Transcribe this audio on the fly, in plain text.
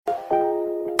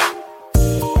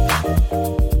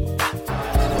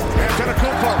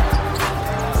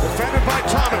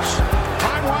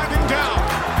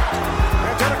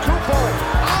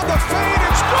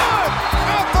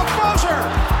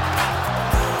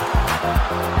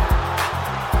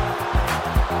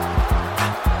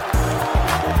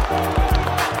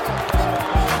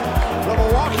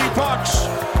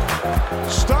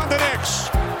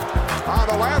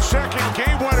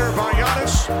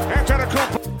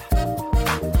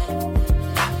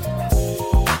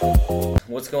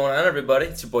What's going on, everybody?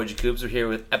 It's your boy Jakubs. We're here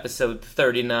with episode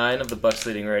 39 of the Bucks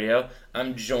Leading Radio.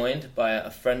 I'm joined by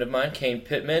a friend of mine, Kane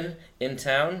Pittman, in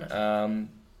town.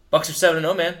 Bucks are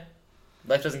 7-0, man.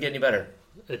 Life doesn't get any better.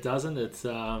 It doesn't.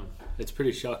 It's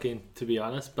pretty shocking, to be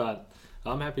honest, but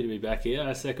I'm happy to be back here.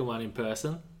 Our second one in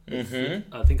person.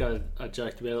 Mm-hmm. I think I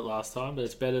joked about it last time, but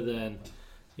it's better than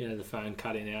the phone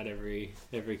cutting out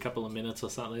every couple of minutes or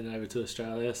something over to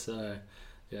Australia. So,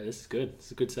 yeah, this is good.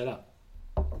 It's a good setup.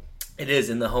 It is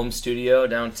in the home studio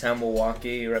downtown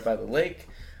Milwaukee, right by the lake.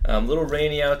 A little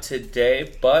rainy out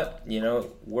today, but,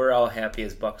 we're all happy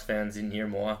as Bucks fans in here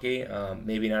in Milwaukee.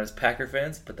 Maybe not as Packer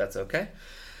fans, but that's okay.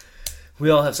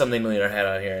 We all have something to lean our hat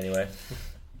on here anyway.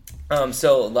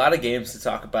 So a lot of games to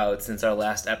talk about since our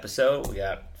last episode. We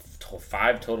got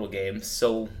 5 total games.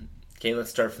 So, okay, let's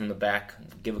start from the back.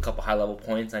 Give a couple high-level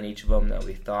points on each of them that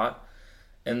we thought.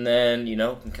 And then,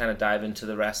 can kind of dive into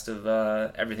the rest of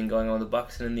everything going on with the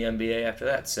Bucks and in the NBA after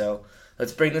that. So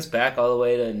let's bring this back all the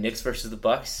way to Knicks versus the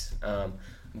Bucks.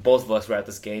 Both of us were at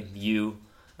this game. You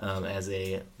as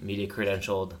a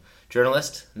media-credentialed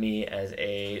journalist, me as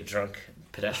a drunk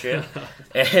pedestrian.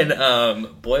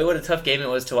 And boy, what a tough game it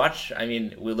was to watch. I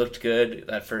mean, we looked good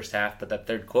that first half, but that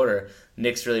third quarter,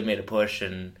 Knicks really made a push.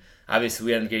 And obviously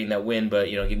we ended up getting that win, but,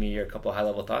 give me your couple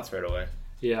high-level thoughts right away.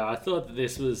 Yeah, I thought that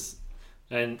this was...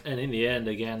 And in the end,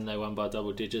 again, they won by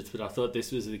double digits, but I thought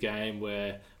this was the game where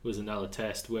it was another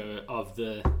test of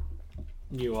the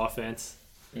new offense.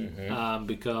 Mm-hmm.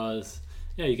 Because,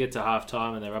 you get to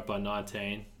halftime and they're up by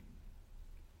 19.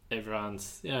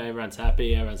 Everyone's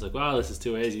happy. Everyone's like, wow, this is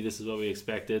too easy. This is what we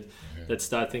expected. Mm-hmm. Let's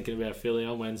start thinking about Philly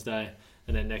on Wednesday.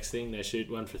 And then next thing, they shoot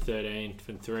 1 for 13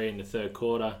 from 3 in the third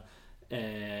quarter.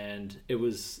 And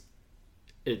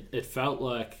it felt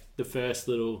like the first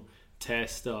little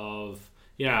test of...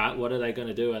 what are they going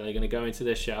to do? Are they going to go into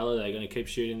their shell? Are they going to keep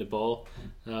shooting the ball?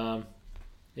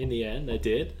 In the end, they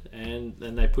did, and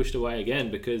then they pushed away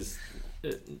again because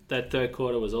that third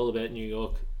quarter was all about New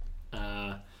York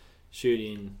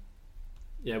shooting,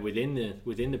 within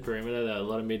the perimeter. There were a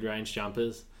lot of mid-range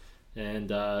jumpers, and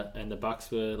the Bucks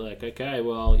were like, okay,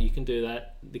 well, you can do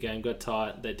that. The game got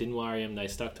tight. That didn't worry them. They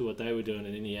stuck to what they were doing,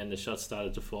 and in the end, the shots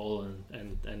started to fall,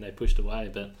 and they pushed away.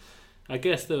 But I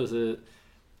guess there was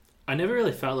I never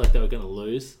really felt like they were going to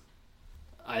lose.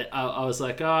 I was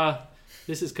like,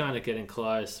 this is kind of getting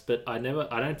close, but I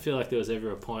don't feel like there was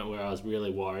ever a point where I was really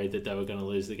worried that they were going to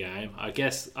lose the game. I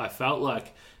guess I felt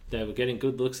like they were getting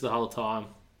good looks the whole time,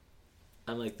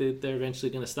 and like they're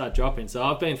eventually going to start dropping. So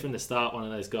I've been from the start one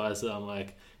of those guys that I'm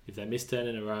like, if they miss 10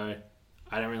 in a row,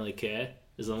 I don't really care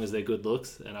as long as they're good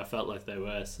looks, and I felt like they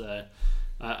were. So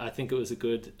I think it was a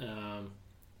good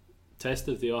test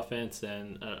of the offense,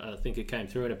 and I think it came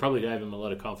through, and it probably gave them a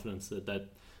lot of confidence that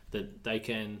they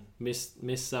can miss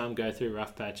some, go through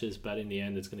rough patches, but in the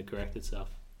end it's going to correct itself.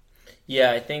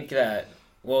 I think that,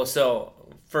 so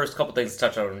first couple things to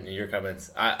touch on in your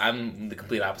comments. I'm the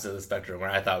complete opposite of the spectrum,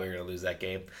 where I thought we were going to lose that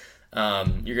game.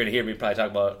 You're going to hear me probably talk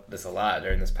about this a lot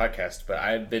during this podcast, but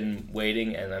I've been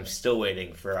waiting, and I'm still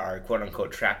waiting for our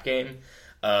quote-unquote trap game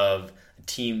of a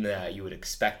team that you would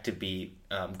expect to beat.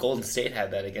 Golden State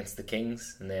had that against the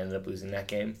Kings, and they ended up losing that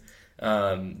game,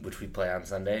 which we play on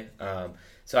Sunday.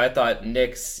 So I thought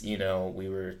Knicks, we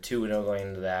were 2-0 going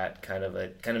into that, kind of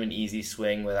an easy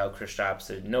swing without Kristaps.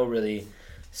 So no real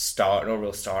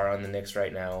star on the Knicks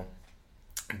right now.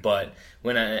 But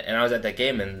when I was at that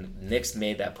game, and Knicks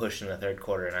made that push in the third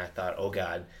quarter, and I thought, oh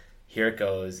God, here it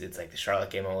goes. It's like the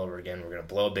Charlotte game all over again. We're going to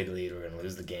blow a big lead. We're going to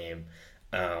lose the game.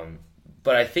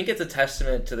 But I think it's a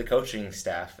testament to the coaching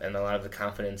staff and a lot of the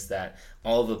confidence that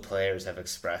all of the players have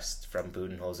expressed from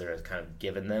Budenholzer has kind of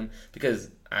given them. Because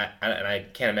I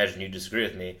can't imagine you disagree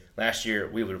with me. Last year,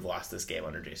 we would have lost this game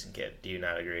under Jason Kidd. Do you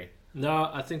not agree? No,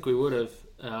 I think we would have.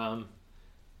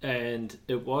 And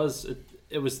it was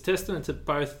testament to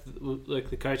both like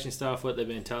the coaching staff, what they've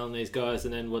been telling these guys,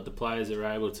 and then what the players are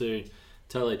able to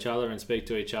tell each other and speak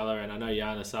to each other. And I know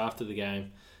Giannis after the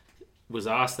game was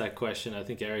asked that question. I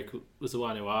think Eric was the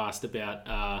one who asked about,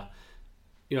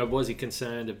 was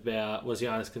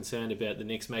Giannis concerned about the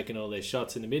Knicks making all their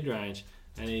shots in the mid-range?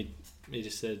 And he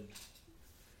just said,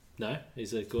 no.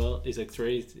 He's like,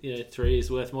 three is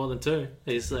worth more than 2.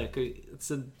 He's like,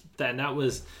 and that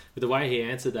was, with the way he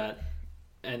answered that,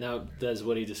 and that's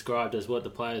what he described as what the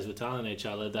players were telling each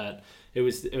other, that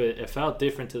it felt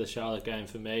different to the Charlotte game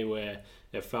for me, where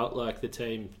it felt like the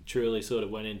team truly sort of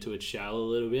went into its shell a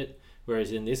little bit.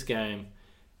 Whereas in this game,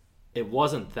 it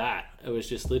wasn't that. It was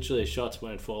just literally shots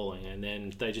weren't falling, and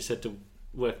then they just had to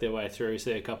work their way through,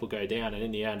 see a couple go down, and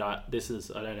in the end, I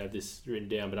don't have this written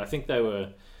down, but I think they were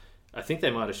I think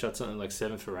they might have shot something like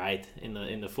 7 for 8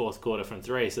 in the fourth quarter from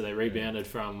 3. So they rebounded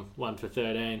from 1 for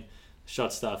 13.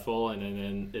 Shots start falling,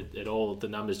 and then it all the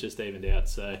numbers just evened out.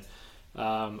 So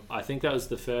I think that was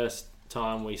the first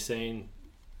time we seen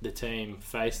the team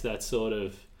face that sort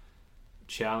of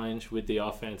challenge with the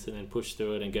offense and then push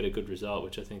through it and get a good result,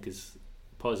 which I think is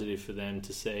positive for them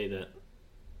to see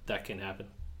that can happen.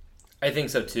 I think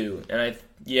so too, and I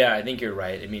think you're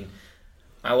right. I mean,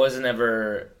 I wasn't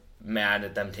ever mad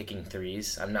at them taking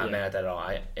threes. I'm not mad at that at all.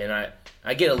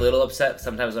 I get a little upset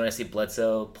sometimes when I see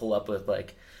Bledsoe pull up with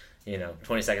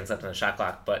 20 seconds left on the shot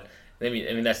clock, but I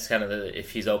mean that's kind of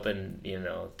if he's open,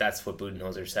 that's what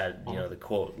Budenholzer said, the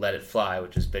quote, "Let it fly,"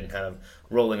 which has been kind of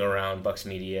rolling around Bucks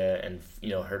media and,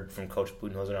 heard from Coach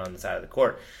Budenholzer on the side of the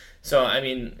court. So, I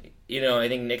mean, I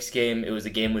think Knicks game, it was a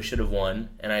game we should have won,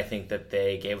 and I think that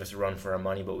they gave us a run for our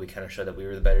money, but we kind of showed that we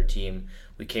were the better team.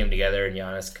 We came together, and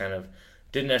Giannis kind of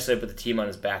didn't necessarily put the team on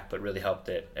his back, but really helped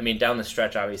it. I mean, down the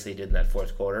stretch, obviously, he did in that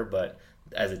fourth quarter, but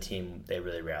as a team, they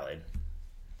really rallied.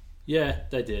 Yeah,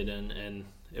 they did, and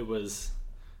it was,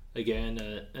 again,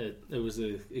 it was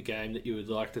a game that you would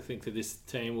like to think that this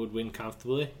team would win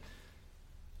comfortably.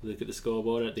 Look at the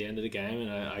scoreboard at the end of the game,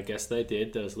 and I guess they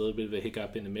did. There was a little bit of a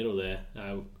hiccup in the middle there.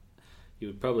 You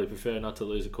would probably prefer not to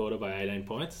lose a quarter by 18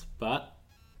 points, but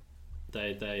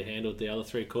they handled the other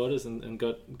 3 quarters and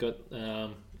got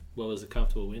what was a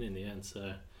comfortable win in the end.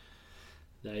 So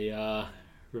they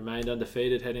remained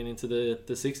undefeated heading into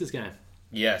the Sixers game.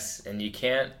 Yes, and you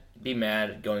can't be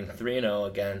mad going 3-0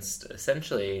 against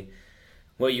essentially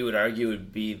what you would argue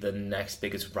would be the next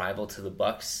biggest rival to the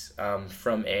Bucks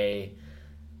from a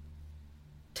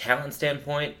talent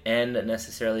standpoint and not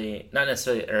necessarily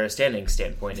or a standing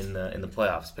standpoint in the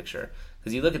playoffs picture.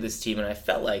 Because you look at this team, and I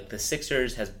felt like the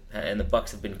Sixers and the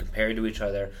Bucks have been compared to each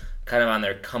other, kind of on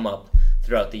their come up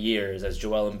throughout the years, as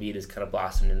Joel Embiid has kind of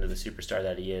blossomed into the superstar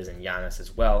that he is, and Giannis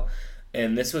as well.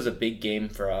 And this was a big game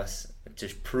for us to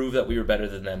prove that we were better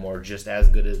than them or just as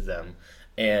good as them.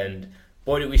 And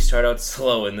boy, did we start out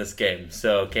slow in this game.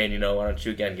 So, Kane, why don't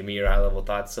you again give me your high level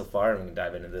thoughts so far, and we can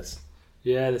dive into this.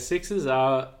 Yeah, the Sixers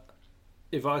are.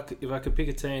 If I could pick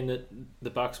a team that the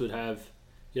Bucks would have,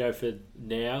 for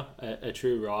now a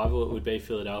true rival, it would be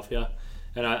Philadelphia,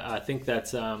 and I think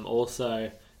that's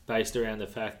also based around the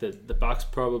fact that the Bucks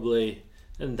probably,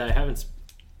 and they haven't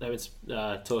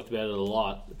talked about it a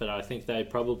lot, but I think they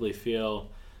probably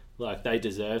feel like they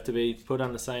deserve to be put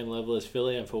on the same level as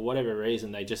Philly, and for whatever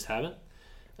reason they just haven't.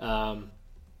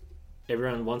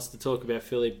 Everyone wants to talk about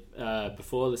Philly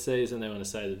before the season. They want to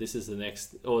say that this is the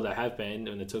next, or they have been,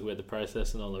 when they talk about the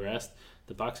process and all the rest.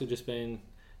 The Bucks have just been,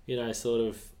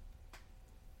 sort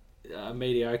of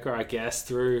mediocre, I guess,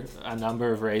 through a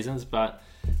number of reasons. But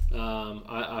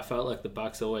I felt like the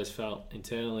Bucks always felt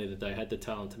internally that they had the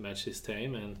talent to match this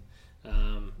team, and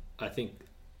I think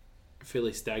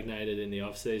Philly stagnated in the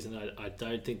offseason. I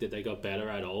don't think that they got better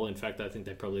at all. In fact, I think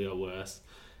they probably got worse.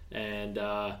 And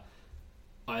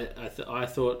I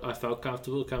thought I felt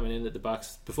comfortable coming in that the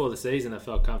Bucks before the season. I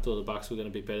felt comfortable the Bucks were going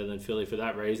to be better than Philly for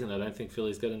that reason. I don't think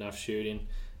Philly's got enough shooting,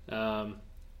 and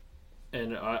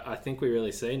I think we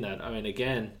really seen that. I mean,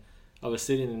 again, I was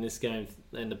sitting in this game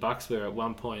and the Bucks were at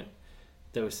one point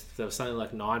there was something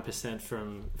like 9%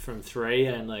 from 3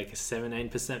 and like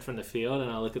 17% from the field,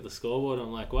 and I look at the scoreboard and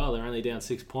I'm like, wow, they're only down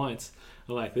 6 points.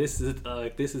 I'm like, this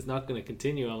is not going to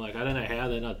continue. I'm like, I don't know how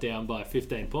they're not down by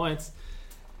 15 points.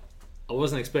 I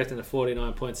wasn't expecting a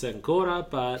 49-point second quarter,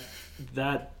 but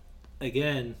that,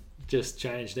 again, just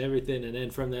changed everything. And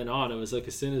then from then on, it was like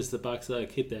as soon as the Bucks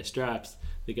hit their straps,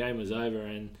 the game was over,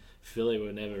 and Philly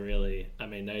were never really... I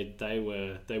mean, they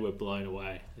were blown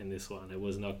away in this one. It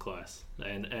was not close.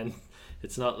 And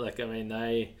it's not like... I mean,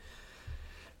 they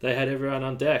had everyone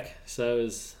on deck. So it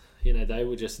was... they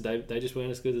just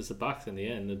weren't as good as the Bucks in the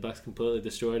end. The Bucks completely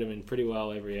destroyed them in pretty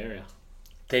well every area.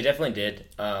 They definitely did,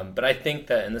 but I think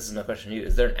that, and this is no question to you,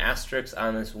 is there an asterisk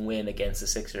on this win against the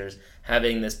Sixers,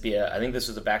 having this be I think this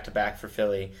was a back-to-back for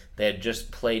Philly. They had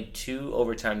just played 2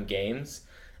 overtime games,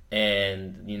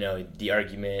 and, the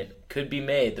argument could be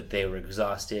made that they were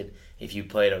exhausted. If you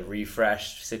played a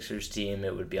refreshed Sixers team,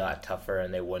 it would be a lot tougher,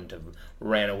 and they wouldn't have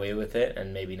ran away with it,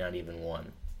 and maybe not even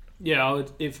won. Yeah, I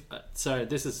would, so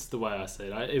this is the way I see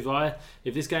it.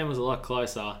 If this game was a lot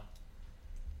closer,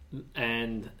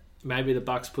 and maybe the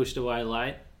Bucks pushed away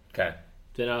late. Okay.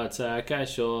 Then I would say, okay,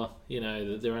 sure.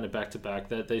 They're on a back-to-back.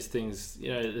 That these things,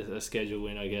 a schedule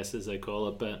win, I guess, as they call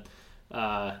it. But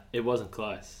it wasn't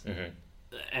close. Mm-hmm.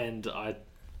 And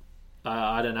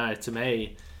I don't know. To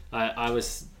me, I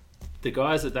was the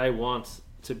guys that they want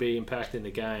to be impacting the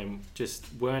game just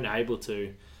weren't able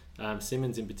to.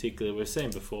 Simmons in particular, we've seen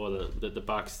before that the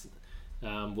Bucks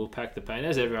will pack the paint,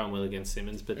 as everyone will against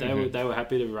Simmons. But they were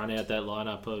happy to run out that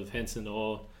lineup of Henson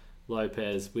or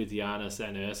Lopez with Giannis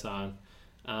and Ersan.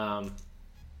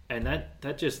 And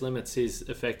that just limits his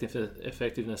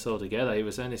effectiveness altogether. He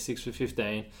was only 6 for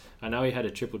 15. I know he had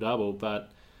a triple-double,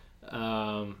 but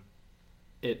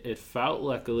it felt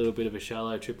like a little bit of a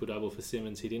shallow triple-double for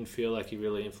Simmons. He didn't feel like he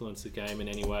really influenced the game in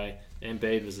any way.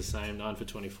 Embiid was the same, 9 for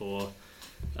 24.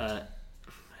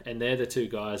 And they're the two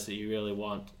guys that you really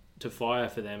want to fire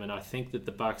for them. And I think that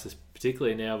the Bucks,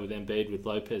 particularly now with Embiid, with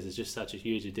Lopez, is just such a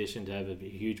huge addition to have a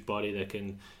huge body that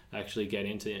can actually get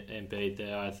into Embiid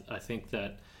there. I think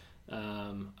that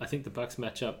the Bucks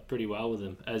match up pretty well with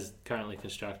them as currently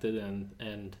constructed,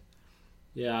 and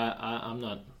yeah, I'm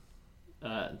not.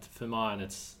 For mine,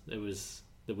 it was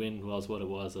the win was what it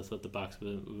was. I thought the Bucks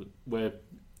were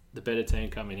the better team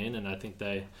coming in, and I think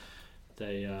they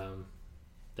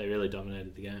really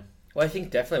dominated the game. Well, I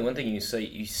think definitely one thing you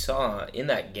saw in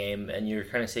that game, and you're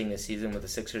kind of seeing this season with the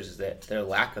Sixers, is that their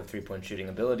lack of three-point shooting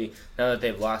ability. Now that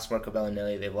they've lost Marco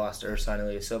Bellinelli, they've lost Ersan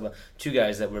Ilyasova, two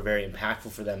guys that were very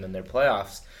impactful for them in their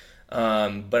playoffs.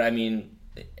 But I mean,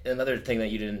 another thing that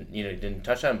you didn't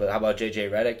touch on, but how about JJ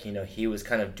Redick? He was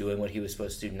kind of doing what he was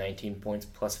supposed to do, 19 points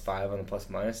plus 5 on the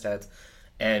plus-minus stats.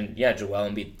 And yeah, Joel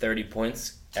Embiid, 30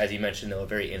 points. As you mentioned, though, a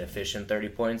very inefficient 30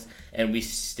 points. And we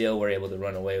still were able to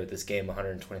run away with this game,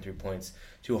 123 points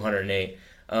to 108.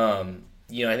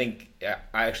 I think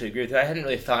I actually agree with you. I hadn't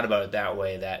really thought about it that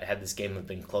way, that had this game have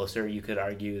been closer, you could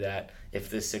argue that if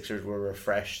the Sixers were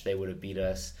refreshed, they would have beat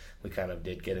us. We kind of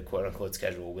did get a quote-unquote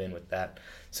schedule win with that.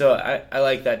 So I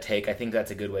like that take. I think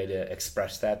that's a good way to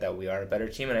express that we are a better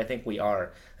team, and I think we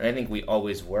are. And I think we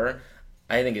always were.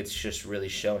 I think it's just really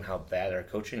shown how bad our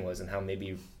coaching was and how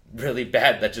maybe really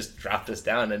bad that just dropped us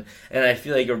down. And I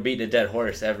feel like we're beating a dead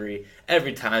horse every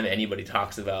time anybody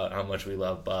talks about how much we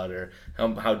love Bud or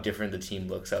how different the team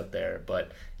looks out there.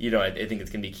 But I think it's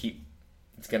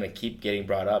gonna keep getting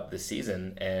brought up this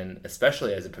season, and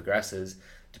especially as it progresses,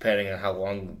 depending on how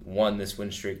long, one, this win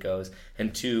streak goes,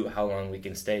 and two, how long we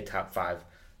can stay top 5,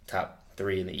 top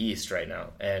 3 in the East right now.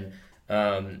 And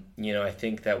I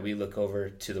think that we look over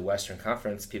to the Western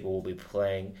Conference, people will be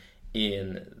playing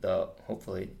in the,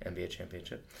 hopefully, NBA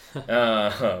championship. We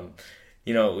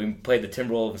played the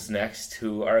Timberwolves next,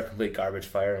 who are a complete garbage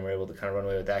fire, and we're able to kind of run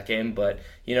away with that game. But,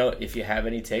 if you have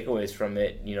any takeaways from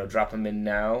it, drop them in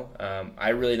now. I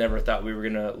really never thought we were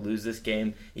going to lose this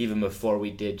game, even before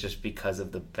we did, just because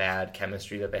of the bad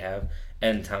chemistry that they have.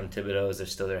 And Tom Thibodeau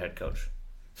is still their head coach.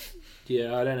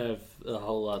 Yeah, I don't have a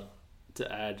whole lot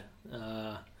to add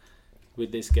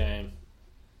with this game.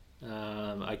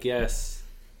 I guess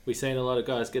we've seen a lot of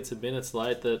guys get some minutes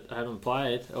late that haven't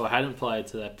played or hadn't played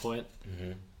to that point.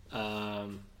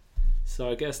 Mm-hmm. So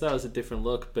I guess that was a different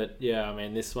look. But yeah, I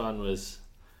mean, this one was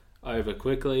over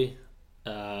quickly.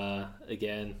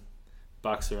 Again,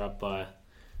 Bucks are up by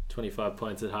 25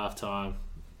 points at halftime.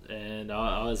 And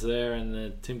I was there, and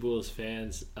the Timberwolves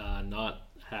fans are not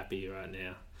happy right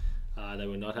now. They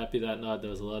were not happy that night. There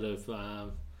was a lot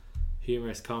of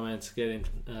humorous comments getting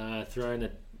thrown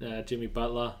at Jimmy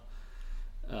Butler.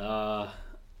 I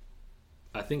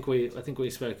think we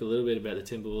spoke a little bit about the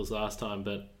Timberwolves last time,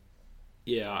 but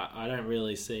yeah, I don't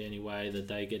really see any way that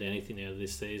they get anything out of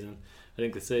this season. I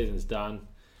think the season's done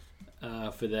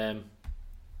for them,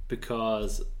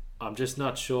 because I'm just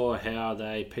not sure how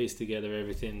they piece together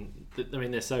everything. I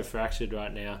mean, they're so fractured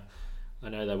right now. I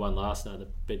know they won last night, they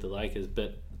beat the Lakers,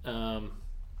 but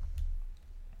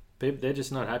they're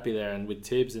just not happy there. And with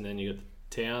Tibbs, and then you got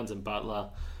Towns and Butler,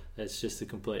 it's just a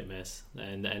complete mess.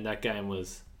 And that game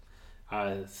was,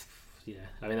 it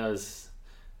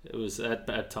was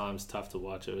at times tough to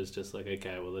watch. It was just like,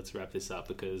 okay, well, let's wrap this up,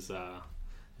 because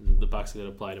the Bucks are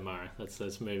going to play tomorrow. Let's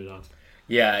move it on.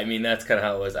 Yeah, I mean, that's kind of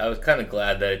how it was. I was kind of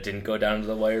glad that it didn't go down to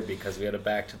the wire, because we had a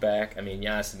back-to-back. I mean,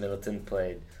 Giannis and Middleton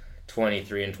played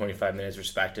 23 and 25 minutes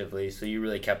respectively, so you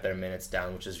really kept their minutes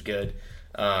down, which is good.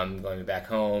 Going back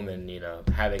home and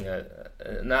having a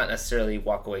not necessarily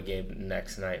walk-away game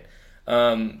next night.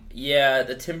 Yeah,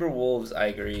 the Timberwolves, I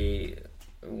agree.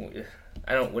 What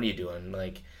are you doing?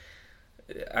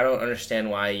 I don't understand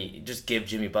why you just give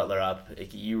Jimmy Butler up.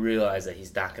 You realize that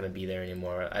he's not going to be there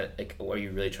anymore. Are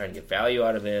you really trying to get value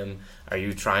out of him? Are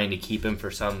you trying to keep him for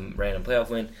some random playoff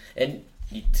win? And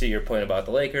to your point about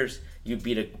the Lakers, you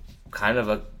beat a kind of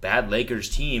a bad Lakers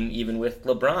team even with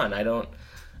LeBron. I don't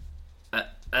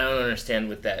understand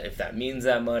what if that means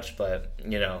that much, but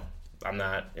I'm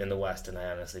not in the West, and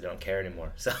I honestly don't care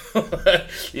anymore. So but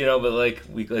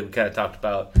we kind of talked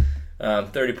about,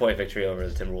 30-point victory over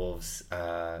the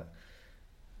Timberwolves,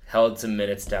 held some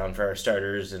minutes down for our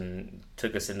starters and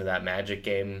took us into that Magic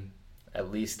game.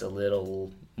 at least a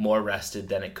little more rested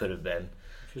than it could have been.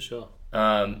 For sure.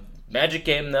 Magic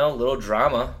game, though, a little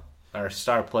drama. Our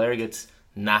star player gets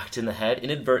knocked in the head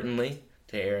inadvertently,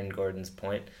 to Aaron Gordon's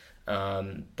point.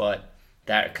 But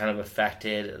that kind of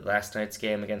affected last night's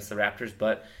game against the Raptors.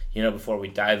 But, before we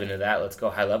dive into that, let's go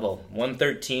high level.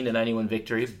 113-91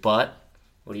 victory, but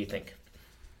what do you think?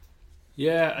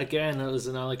 Yeah, again, it was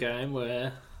another game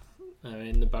where,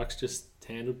 the Bucks just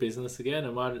handled business again.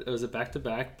 It was a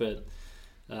back-to-back, but,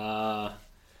 they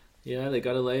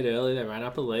got a lead early, they ran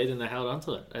up a lead, and they held on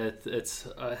to it.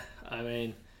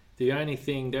 The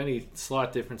only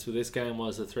slight difference with this game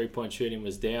was the three-point shooting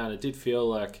was down. It did feel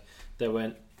like they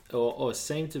went, or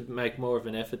seemed to make more of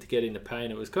an effort to get into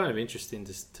paint. It was kind of interesting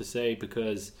to see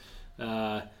because,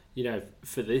 for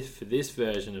this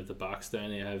version of the Bucks, they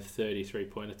only have 30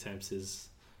 three-point attempts is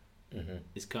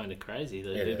kind of crazy.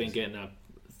 They've been getting up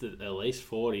at least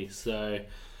 40. So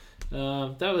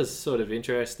that was sort of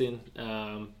interesting.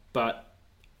 But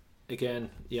again,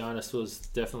 Giannis was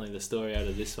definitely the story out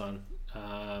of this one.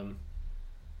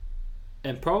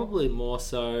 And probably more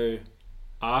so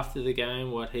after the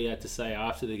game, what he had to say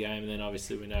after the game, and then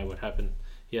obviously we know what happened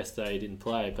yesterday. He didn't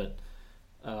play, but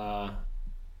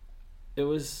it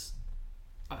was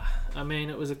a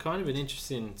kind of an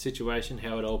interesting situation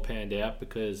how it all panned out,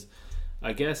 because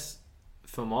I guess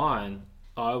for mine,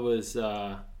 I was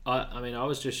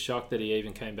just shocked that he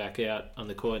even came back out on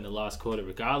the court in the last quarter,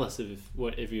 regardless of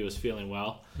if he was feeling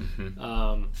well.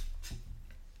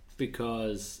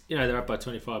 Because they're up by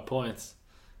 25 points.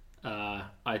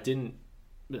 I didn't,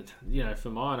 for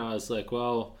mine, I was like,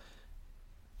 well,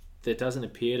 there doesn't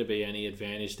appear to be any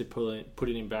advantage to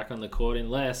putting him back on the court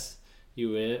unless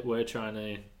you were trying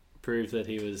to prove that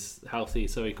he was healthy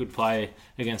so he could play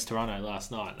against Toronto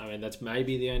last night. That's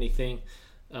maybe the only thing,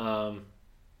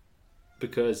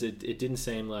 because it didn't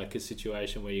seem like a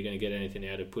situation where you're going to get anything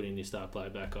out of putting your star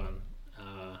player back on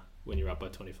when you're up by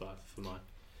 25 for mine.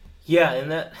 Yeah,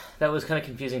 and that was kind of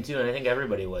confusing too, and I think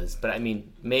everybody was. But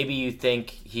maybe you think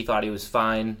he thought he was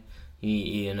fine.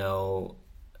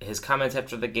 His comments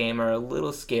after the game are a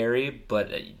little scary,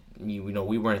 but we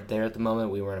weren't there at the moment.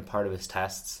 We weren't a part of his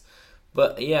tests.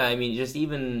 But yeah, just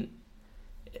even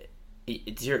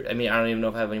it's your. I don't even know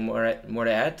if I have any more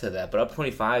to add to that. But up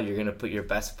 25, you're going to put your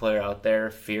best player out there.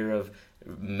 Fear of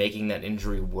making that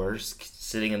injury worse,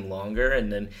 sitting in longer,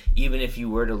 and then even if you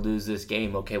were to lose this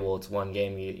game, okay, well, it's one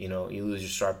game, you lose your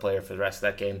star player for the rest of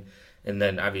that game, and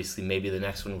then obviously maybe the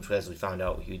next one, which as we found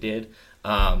out you did,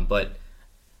 but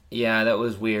yeah, that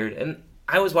was weird. And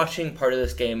I was watching part of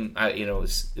this game. It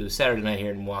was Saturday night here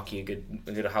in Milwaukee, a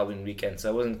good Halloween weekend, so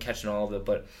I wasn't catching all of it,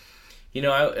 but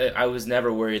I was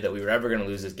never worried that we were ever going to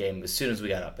lose this game as soon as we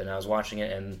got up, and I was watching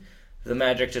it, and the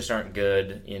Magic just aren't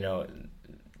good.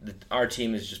 Our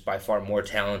team is just by far more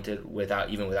talented without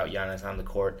Giannis on the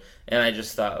court. And I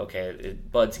just thought, okay,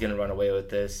 Bud's going to run away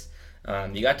with this.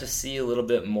 You got to see a little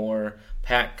bit more.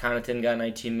 Pat Connaughton got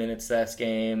 19 minutes last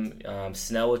game.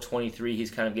 Snell with 23. He's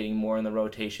kind of getting more in the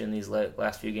rotation these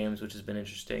last few games, which has been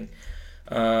interesting.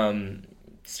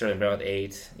 Sterling Brown with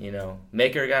 8.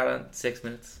 Maker got 6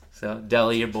 minutes. So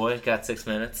Delly, your boy, got 6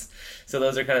 minutes. So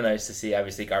those are kind of nice to see.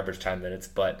 Obviously garbage time minutes,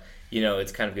 but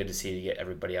it's kind of good to see to get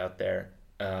everybody out there.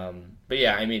 But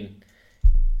yeah,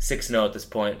 6-0 at this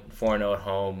point, 4-0 at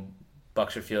home.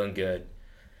 Bucks are feeling good.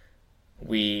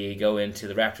 We go into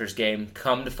the Raptors game.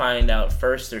 Come to find out,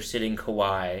 first they're sitting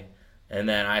Kawhi, and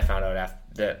then I found out after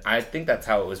that. I think that's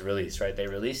how it was released, right?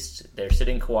 They're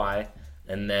sitting Kawhi,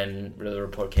 and then the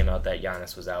report came out that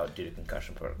Giannis was out due to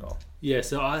concussion protocol. Yeah,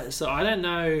 so I don't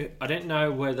know. I don't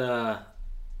know whether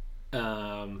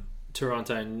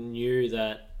Toronto knew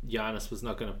that Giannis was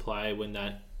not going to play when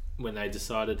they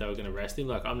decided they were going to rest him.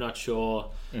 I'm not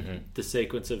sure the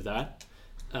sequence of that.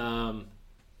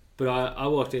 But I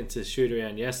walked into shoot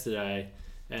around yesterday,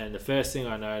 and the first thing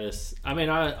I noticed, I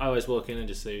always walk in and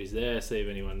just see who's there, see if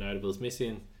anyone notable is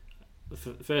missing. The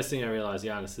first thing I realised,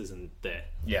 Giannis isn't there.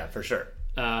 Yeah, for sure.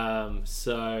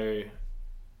 So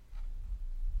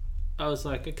I was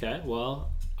like, okay, well,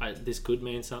 this could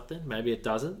mean something. Maybe it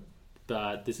doesn't,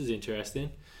 but this is interesting.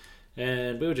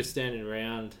 And we were just standing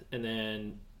around, and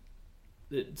then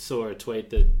saw a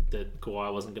tweet that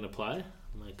Kawhi wasn't going to play.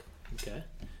 I'm like, okay,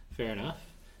 fair enough.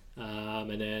 And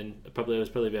then it was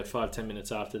probably about 5-10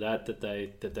 minutes after that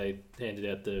they handed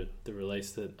out the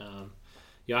release that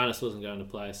Giannis wasn't going to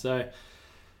play. So,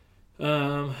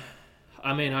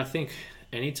 I think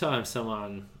anytime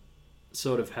someone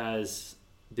sort of has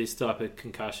this type of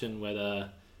concussion, whether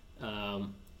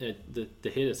the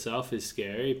hit itself is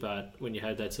scary, but when you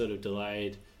had that sort of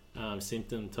delayed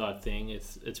symptom type thing,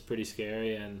 it's pretty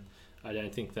scary, and I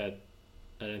don't think that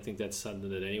I don't think that's something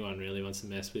that anyone really wants to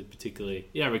mess with, particularly,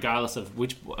 regardless of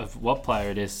what player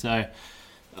it is. So,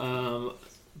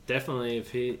 definitely,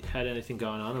 if he had anything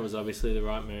going on, it was obviously the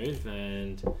right move.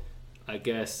 And I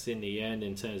guess in the end,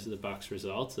 in terms of the Bucks'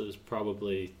 results, it was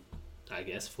probably, I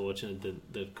guess, fortunate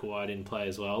that Kawhi didn't play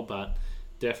as well. But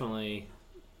definitely,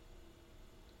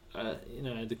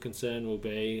 the concern will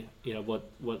be,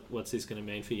 what's this going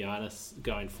to mean for Giannis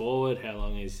going forward? How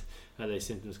long are these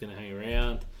symptoms going to hang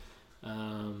around?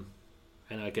 And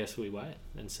I guess we wait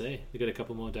and see. We've got a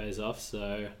couple more days off,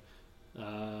 so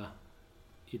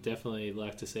you'd definitely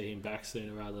like to see him back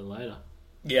sooner rather than later.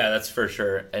 Yeah, that's for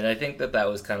sure. And I think that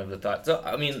was kind of the thought. So,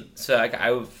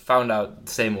 I found out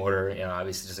the same order,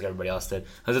 obviously just like everybody else did.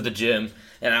 I was at the gym,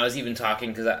 and I was even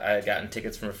talking because I had gotten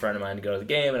tickets from a friend of mine to go to the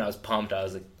game, and I was pumped. I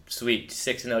was like, sweet,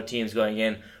 6-0 teams going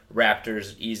in.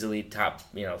 Raptors easily top,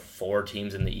 4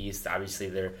 teams in the East. Obviously,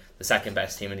 they're the second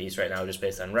best team in the East right now, just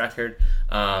based on record.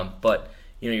 But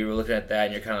you were looking at that,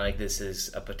 and you're kind of like, this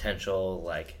is a potential,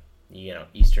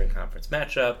 Eastern Conference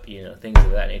matchup. Things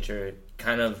of that nature.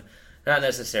 Kind of not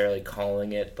necessarily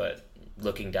calling it, but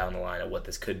looking down the line at what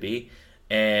this could be.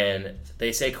 And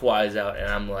they say Kawhi's out,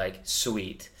 and I'm like,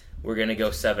 sweet. We're going to go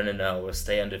 7-0. We'll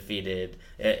stay undefeated.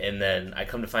 And then I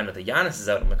come to find out that Giannis is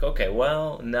out. I'm like, okay,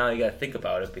 well, now you got to think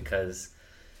about it, because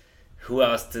who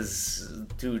else does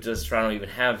Toronto even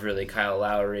have, really? Kyle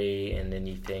Lowry. And then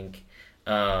you think,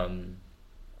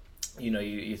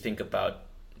 you think about,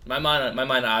 my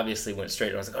mind obviously went straight.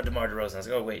 And I was like, oh, DeMar DeRozan. I was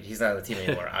like, oh, wait, he's not on the team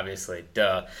anymore, obviously.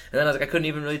 Duh. And then I was like, I couldn't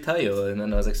even really tell you. And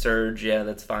then I was like, Serge, yeah,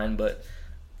 that's fine. But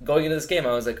going into this game,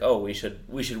 I was like, oh, we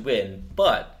should win.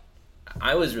 But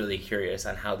I was really curious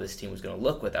on how this team was going to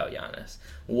look without Giannis,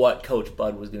 what Coach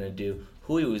Bud was going to do,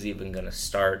 who he was even going to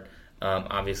start.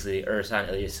 Obviously, Ersan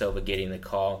Ilyasova getting the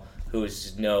call, who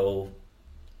is just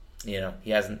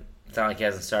he hasn't. It's not like he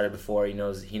hasn't started before. He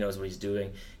knows what he's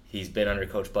doing. He's been under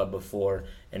Coach Bud before,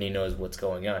 and he knows what's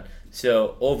going on.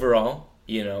 So overall,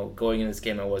 going into this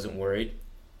game, I wasn't worried.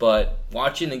 But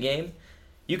watching the game,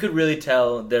 you could really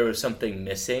tell there was something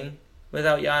missing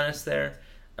without Giannis there.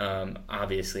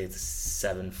 Obviously, it's a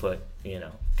 7-foot,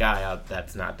 guy out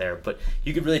that's not there. But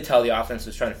you could really tell the offense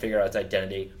was trying to figure out its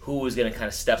identity, who was going to kind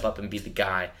of step up and be the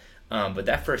guy. But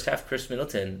that first half, Chris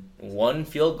Middleton, 1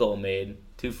 field goal made,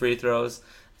 2 free throws,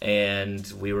 and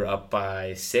we were up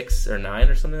by 6 or 9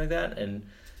 or something like that. And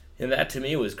that, to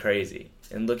me, was crazy.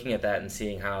 And looking at that and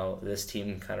seeing how this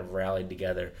team kind of rallied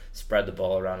together, spread the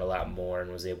ball around a lot more,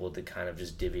 and was able to kind of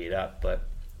just divvy it up. But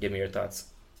give me your thoughts.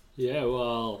 Yeah,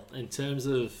 well, in terms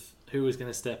of who was going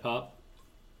to step up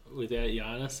without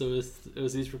Giannis, it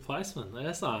was his replacement,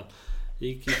 Ersan.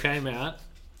 He came out,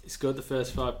 he scored the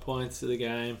first 5 points of the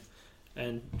game,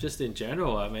 and just in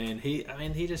general,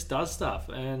 he just does stuff,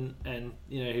 and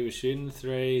he was shooting the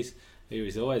threes, he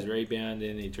was always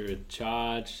rebounding, he drew a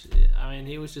charge.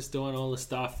 He was just doing all the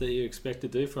stuff that you expect to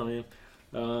do from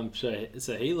him.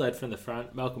 So he led from the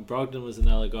front. Malcolm Brogdon was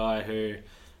another guy who.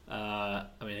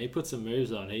 He put some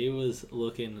moves on. He was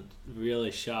looking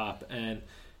really sharp, and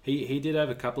he did have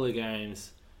a couple of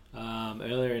games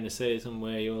earlier in the season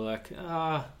where you were like,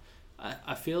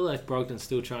 I feel like Brogdon's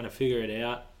still trying to figure it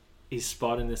out. His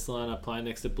spot in this lineup, playing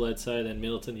next to Bledsoe, then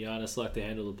Middleton, Giannis like to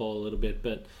handle the ball a little bit,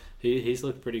 but he's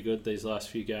looked pretty good these last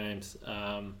few games.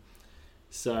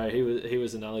 So he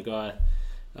was another guy,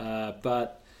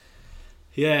 but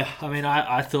yeah,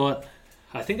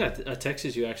 I think I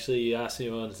texted you, actually. You asked me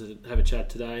if I wanted to have a chat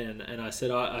today, and I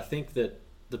said I think that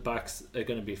the Bucks are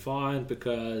going to be fine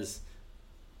because,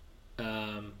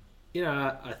 I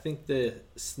think they're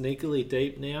sneakily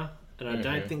deep now, and I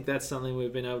don't think that's something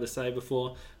we've been able to say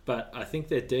before, but I think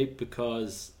they're deep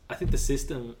because I think the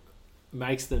system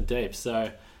makes them deep.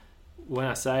 So when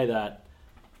I say that,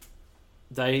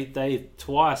 they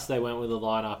twice they went with a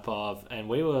lineup of, and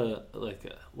we were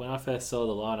like, when I first saw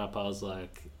the lineup, I was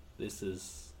like, this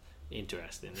is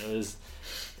interesting. It was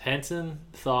Henson,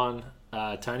 Thon,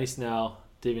 Tony Snell,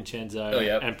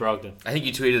 DiVincenzo, and Brogdon. I think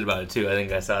you tweeted about it too. I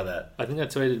think I saw that. I think I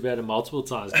tweeted about it multiple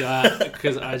times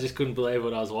because I just couldn't believe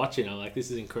what I was watching. I'm like,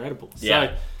 this is incredible.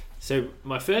 Yeah. So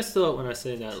my first thought when I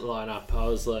seen that lineup, I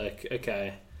was like,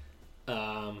 okay,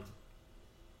 I'm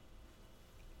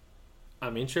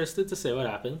interested to see what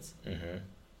happens.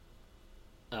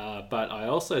 But I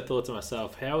also thought to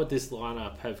myself, how would this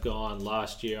lineup have gone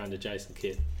last year under Jason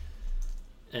Kidd?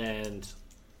 And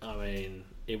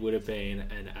it would have been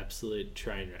an absolute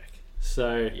train wreck.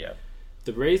 So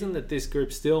the reason that this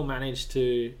group still managed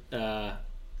to, not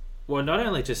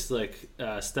only just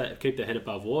keep their head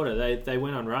above water, they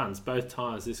went on runs both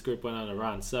times. This group went on a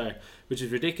run, which is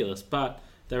ridiculous. But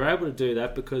they're able to do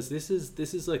that because this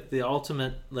is like the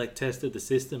ultimate like test of the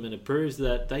system, and it proves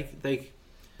that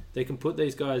they can put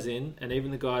these guys in, and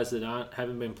even the guys that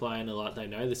haven't been playing a lot, they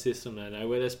know the system, they know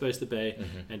where they're supposed to be,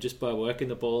 and just by working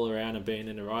the ball around and being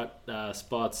in the right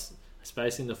spots,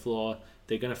 spacing the floor,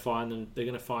 they're going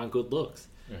to find good looks.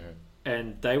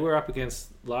 And they were up against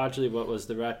largely what was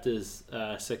the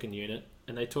Raptors' second unit,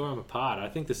 and they tore them apart. I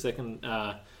think the second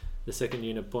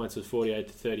unit points was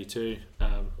 48-32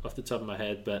 off the top of my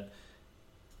head, but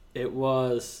it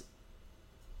was.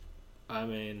 I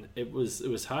mean, it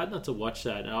was hard not to watch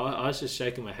that. And I was just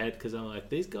shaking my head because I'm like,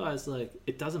 these guys, like,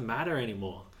 it doesn't matter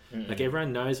anymore. Like,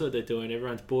 everyone knows what they're doing.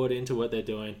 Everyone's bought into what they're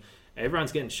doing.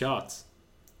 Everyone's getting shots.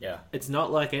 Yeah. It's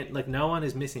not like no one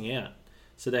is missing out.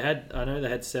 So I know they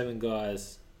had 7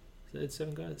 guys. They had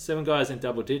 7 guys? 7 guys in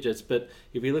double digits. But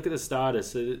if you look at the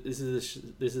starters, so this is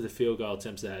the field goal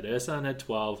attempts they had. Ersan had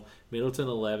 12, Middleton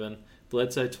 11,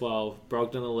 Bledsoe 12,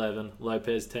 Brogdon 11,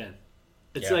 Lopez 10.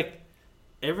 It's like,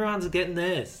 everyone's getting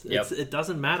theirs. It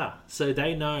doesn't matter. So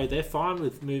they know they're fine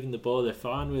with moving the ball. They're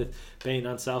fine with being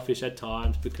unselfish at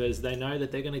times because they know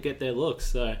that they're going to get their looks.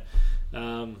 So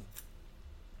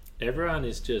everyone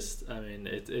is just. I mean,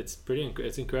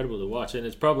 it's incredible to watch, and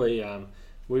it's probably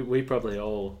we probably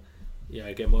all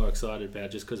get more excited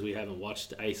about just because we haven't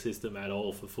watched a system at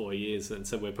all for 4 years, and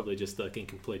so we're probably just like in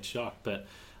complete shock. But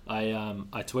I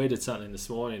tweeted something this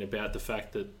morning about the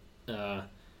fact that.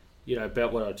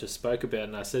 About what I just spoke about,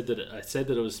 and I said that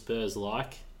it was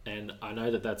Spurs-like, and I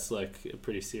know that that's like a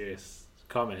pretty serious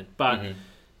comment, but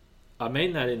I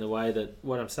mean that in the way that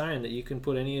what I'm saying, that you can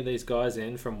put any of these guys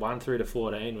in from 1 through to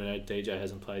 14. We know DJ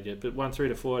hasn't played yet, but 1 through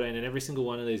to 14, and every single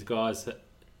one of these guys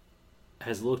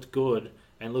has looked good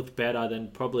and looked better than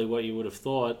probably what you would have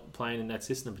thought playing in that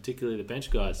system, particularly the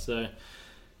bench guys. So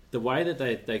the way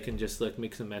that they can just like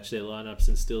mix and match their lineups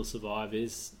and still survive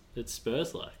it's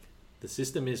Spurs-like. The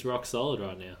system is rock solid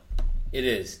right now. It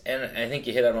is, and I think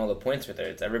you hit on all the points with it.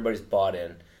 It's everybody's bought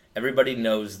in. Everybody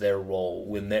knows their role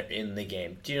when they're in the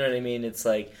game. Do you know what I mean? It's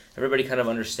like everybody kind of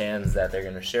understands that they're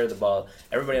going to share the ball.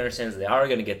 Everybody understands they are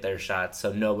going to get their shots,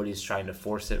 so nobody's trying to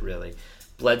force it really.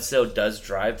 Bledsoe does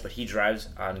drive, but he drives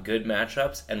on good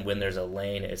matchups, and when there's a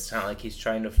lane, it's not like he's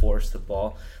trying to force the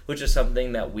ball, which is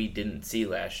something that we didn't see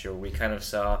last year. We kind of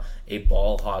saw a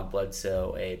ball hog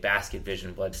Bledsoe, a basket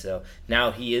vision Bledsoe. Now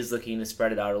he is looking to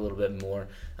spread it out a little bit more.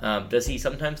 Does he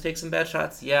sometimes take some bad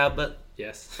shots? Yeah, but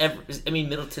yes.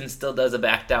 Middleton still does a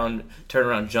back down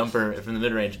turnaround jumper from the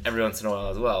mid range every once in a while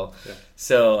as well. Yeah.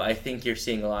 So I think you're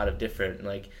seeing a lot of different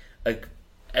like.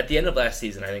 At the end of last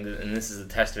season, I think, and this is a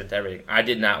testament to everything, I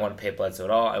did not want to pay Bledsoe at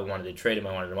all. I wanted to trade him.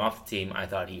 I wanted him off the team. I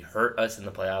thought he hurt us in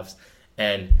the playoffs,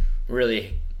 and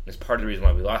really is part of the reason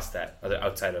why we lost that,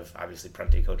 outside of, obviously,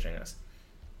 Prunty coaching us.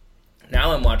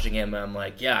 Now I'm watching him, and I'm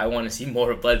like, yeah, I want to see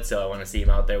more of Bledsoe. I want to see him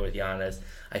out there with Giannis.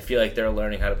 I feel like they're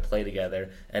learning how to play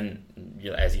together, and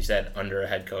as you said, under a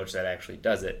head coach that actually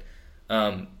does it.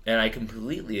 And I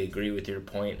completely agree with your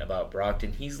point about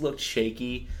Brogdon. He's looked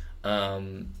shaky.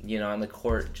 On the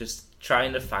court, just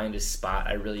trying to find his spot,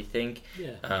 I really think.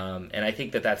 Yeah. And I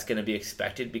think that that's going to be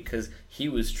expected because he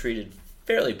was treated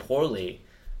fairly poorly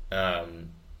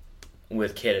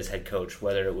with Kidd as head coach,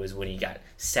 whether it was when he got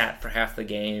sat for half the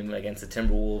game against the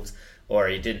Timberwolves or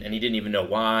he didn't even know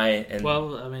why. And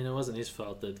well, I mean, it wasn't his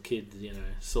fault that Kidd,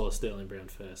 saw Sterling Brown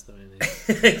first. I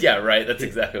mean, yeah, right. That's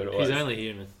exactly what it was. He's only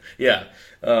human. Yeah.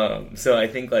 So I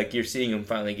think like you're seeing him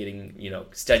finally getting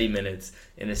steady minutes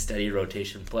in a steady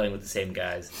rotation, playing with the same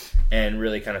guys, and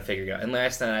really kind of figuring out. And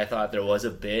last night I thought there was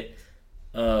a bit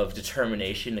of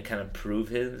determination to kind of prove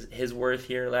his worth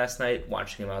here last night.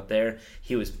 Watching him out there,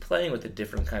 he was playing with a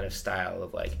different kind of style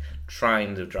of like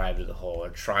trying to drive to the hole or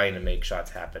trying to make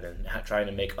shots happen and trying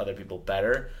to make other people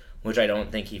better, which I don't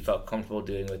think he felt comfortable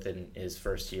doing within his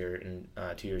first year and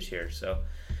 2 years here. So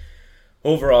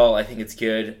overall, I think it's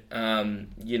good.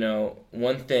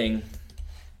 One thing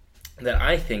that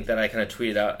I think that I kind of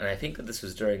tweeted out, and I think that this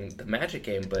was during the Magic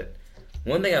game, but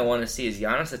one thing I want to see is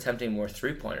Giannis attempting more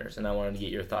three-pointers, and I wanted to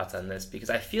get your thoughts on this because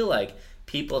I feel like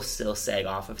people still sag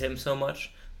off of him so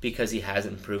much because he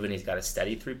hasn't proven he's got a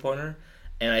steady three-pointer,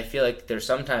 and I feel like there's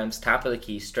sometimes top of the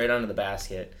key, straight onto the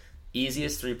basket,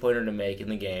 easiest three-pointer to make in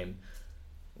the game.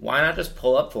 Why not just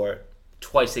pull up for it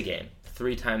twice a game,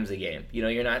 3 times a game?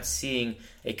 You're not seeing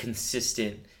a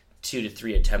consistent 2 to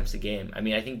 3 attempts a game. I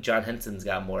mean, I think John Henson's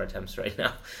got more attempts right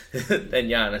now than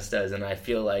Giannis does, and I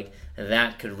feel like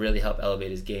that could really help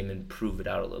elevate his game and prove it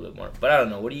out a little bit more. But I don't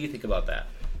know. What do you think about that?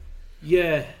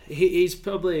 Yeah, he's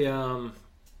probably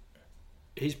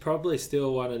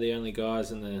still one of the only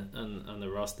guys on the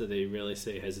roster that you really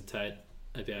see hesitate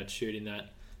about shooting that.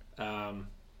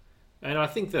 And I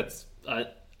think that's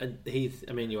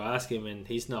you ask him and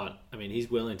he's not. I mean,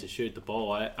 he's willing to shoot the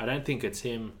ball. I don't think it's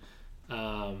him.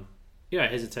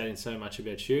 Hesitating so much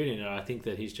about shooting. And I think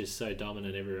that he's just so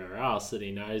dominant everywhere else that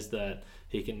he knows that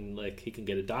he can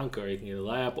get a dunk or he can get a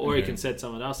layup or he can set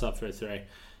someone else up for a three.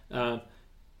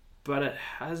 But it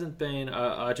hasn't been.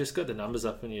 I just got the numbers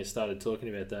up when you started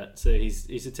talking about that. So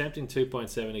he's attempting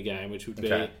 2.7 a game, which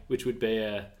would be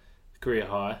a career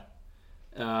high.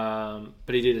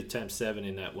 But he did attempt 7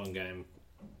 in that one game,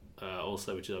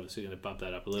 also, which is obviously going to bump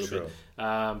that up a little bit.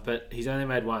 But he's only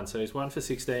made 1, so he's 1 for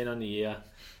 16 on the year.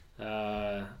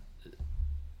 Not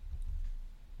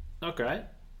great.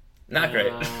 Not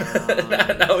great.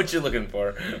 Not what you're looking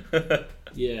for.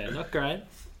 Yeah, not great.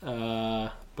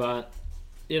 But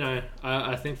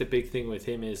I think the big thing with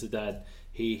him is that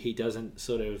he doesn't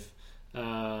sort of,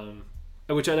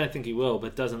 which I don't think he will,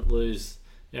 but doesn't lose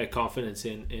confidence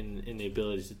in the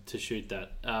ability to shoot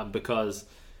that, because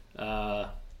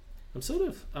I'm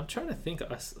trying to think.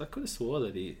 I could have swore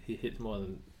that he hit more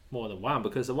than 1,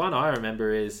 because the one I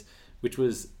remember which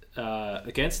was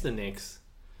against the Knicks,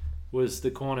 was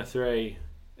the corner 3.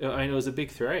 I mean, it was a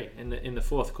big 3 in the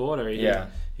fourth quarter. He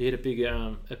hit a big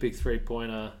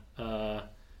 3-pointer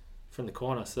from the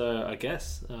corner. So I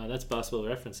guess that's basketball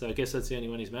reference. So I guess that's the only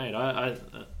one he's made. I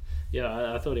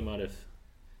thought he might have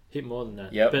hit more than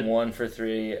that. Yep, 1 for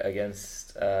 3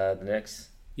 against the Knicks.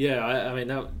 Yeah, I mean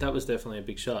that was definitely a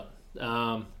big shot.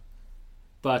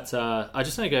 But I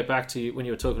just want to go back to when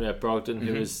you were talking about Brogdon,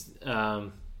 who was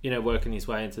working his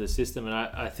way into the system, and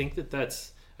I think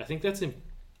it's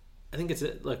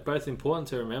like both important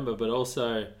to remember, but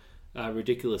also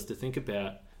ridiculous to think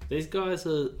about. These guys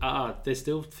they're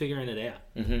still figuring it out.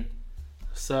 Mm-hmm.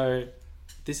 So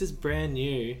this is brand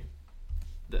new.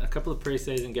 A couple of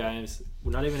preseason games.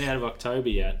 We're not even out of October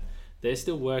yet. They're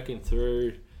still working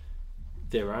through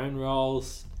their own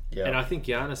roles. Yep. And I think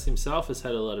Giannis himself has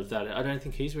had a lot of that. I don't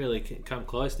think he's really come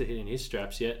close to hitting his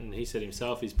straps yet. And he said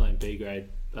himself he's playing B-grade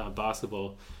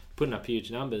basketball, putting up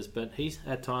huge numbers. But he's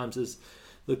at times has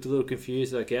looked a little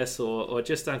confused, I guess, or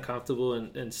just uncomfortable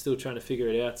and still trying to figure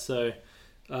it out. So,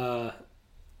 I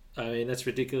mean, that's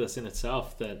ridiculous in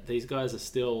itself that these guys are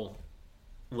still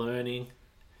learning.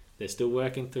 They're still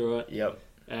working through it. Yep.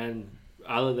 And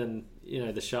other than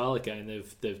the Charlotte game,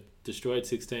 they've destroyed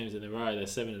 6 teams in a row. They're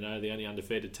 7-0, the only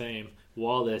undefeated team,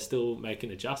 while they're still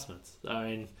making adjustments. I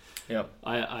mean, yep.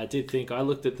 I did think, I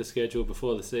looked at the schedule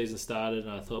before the season started,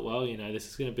 and I thought, well, this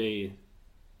is going to be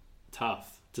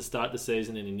tough to start the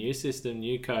season in a new system,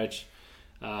 new coach.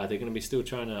 They're going to be still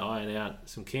trying to iron out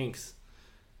some kinks.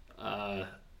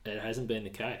 It hasn't been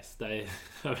the case.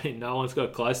 No one's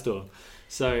got close to them.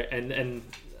 So, and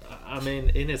I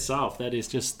mean, in itself,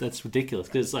 that's ridiculous.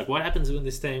 Because, what happens when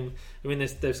this team... I mean,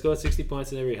 they've scored 60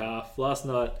 points in every half. Last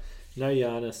night, no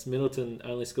Giannis. Middleton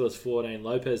only scores 14.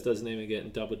 Lopez doesn't even get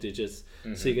in double digits.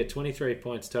 Mm-hmm. So you get 23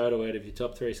 points total out of your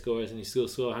top 3 scorers, and you still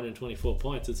score 124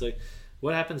 points. It's like,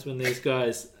 what happens when these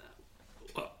guys...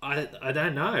 I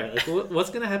don't know.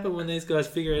 What's going to happen when these guys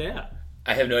figure it out?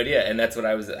 I have no idea, and that's what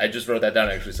I just wrote that down,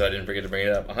 actually, so I didn't forget to bring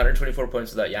it up. 124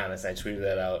 points without Giannis. I tweeted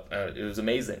that out. It was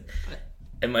amazing.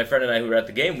 And my friend and I, who were at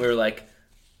the game, we were like,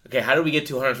 okay, how did we get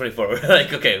to 124? We're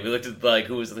like, okay, we looked at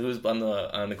who was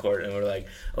on the court, and we're like,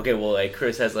 okay, well,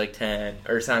 Chris has 10,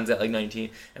 or San's at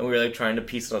 19, and we were trying to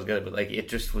piece it all together, but it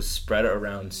just was spread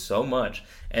around so much.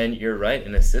 And you're right,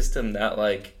 in a system that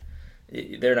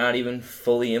they're not even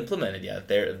fully implemented yet.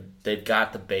 They've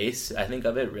got the base, I think,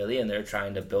 of it really, and they're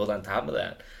trying to build on top of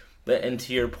that. And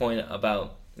to your point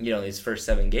about these first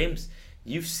 7 games,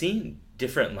 you've seen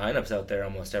different lineups out there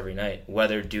almost every night,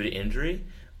 whether due to injury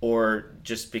or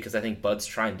just because I think Bud's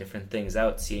trying different things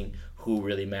out, seeing who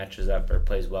really matches up or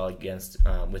plays well against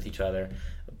with each other.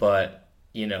 But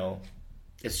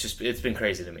it's been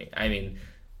crazy to me. I mean,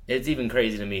 it's even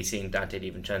crazy to me seeing Dante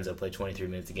DiVincenzo play 23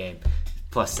 minutes a game,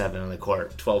 plus 7 on the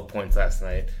court, 12 points last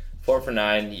night, 4 for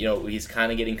 9. He's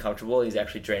kind of getting comfortable. He's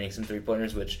actually draining some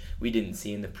 3-pointers, which we didn't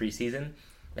see in the preseason.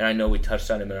 And I know we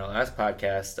touched on him in our last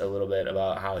podcast a little bit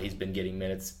about how he's been getting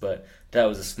minutes, but that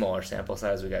was a smaller sample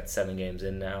size. We got 7 games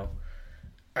in now.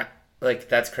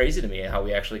 That's crazy to me how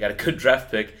we actually got a good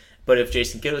draft pick. But if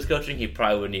Jason Kidd was coaching, he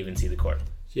probably wouldn't even see the court.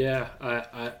 Yeah,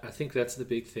 I think that's the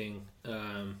big thing.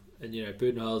 And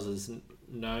Budenholzer is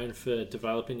known for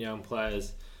developing young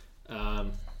players.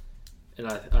 And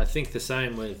I think the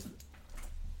same with...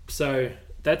 So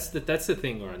that's the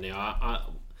thing right now.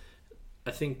 I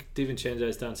think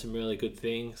DiVincenzo's done some really good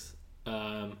things.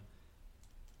 I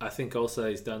think also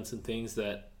he's done some things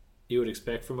that you would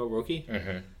expect from a rookie.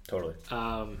 Mm-hmm. Totally.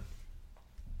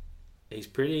 He's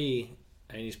pretty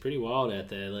and he's pretty wild out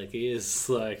there. Like, he is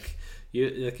like.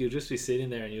 You'll just be sitting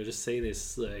there and you'll just see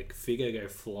this like figure go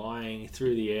flying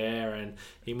through the air, and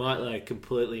he might like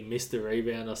completely miss the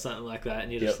rebound or something like that, and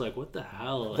you're just like, what the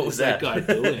hell what is that guy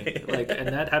doing? Like, and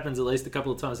that happens at least a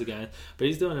couple of times a game, but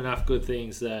he's doing enough good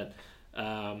things that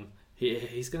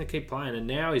he's going to keep playing, and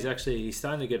now he's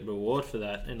starting to get reward for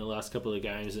that in the last couple of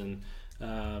games,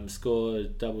 and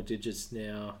scored double digits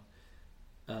now.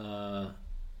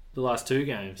 The last 2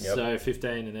 games, so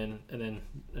 15 and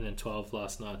then 12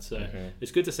 last night. So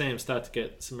it's good to see him start to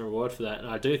get some reward for that. And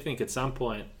I do think at some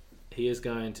point he is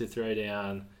going to throw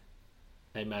down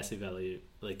a massive alley-oop.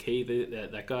 Like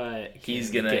that guy,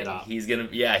 he's gonna get up.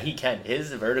 He can.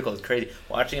 His vertical is crazy.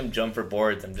 Watching him jump for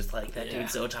boards, I'm just like, that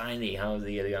dude's so tiny. How is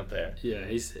he getting up there? Yeah,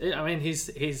 he's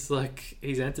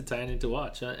entertaining to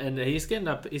watch, and he's getting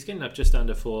up just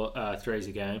under 4 threes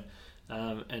a game.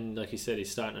 And like you said,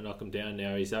 he's starting to knock them down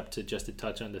now. He's up to just a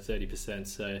touch under 30%.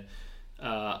 So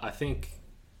I think,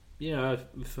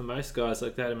 for most guys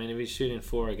like that, I mean, if he's shooting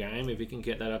 4 a game, if he can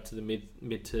get that up to the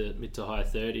mid to high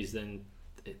 30s, then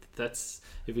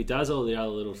if he does all the other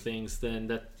little things,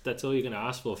 then that's all you're going to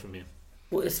ask for from him.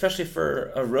 Well, especially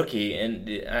for a rookie, and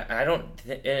it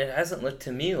hasn't looked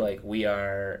to me like we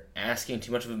are asking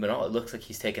too much of him at all. It looks like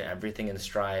he's taken everything in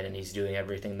stride, and he's doing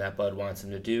everything that Bud wants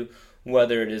him to do,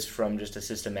 whether it is from just a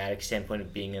systematic standpoint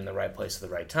of being in the right place at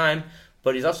the right time,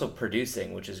 but he's also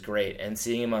producing, which is great, and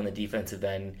seeing him on the defensive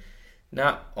end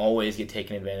not always get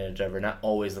taken advantage of, or not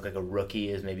always look like a rookie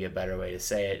is maybe a better way to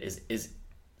say it, is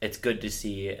it's good to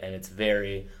see, and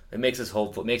it makes us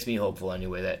hopeful. It makes me hopeful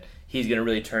anyway that he's going to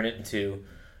really turn it into,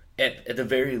 at the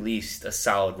very least, a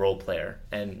solid role player,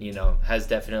 and has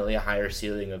definitely a higher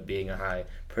ceiling of being a high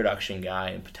production guy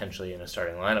and potentially in a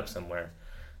starting lineup somewhere.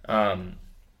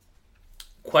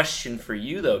 Question for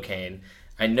you though, Kane.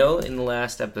 I know in the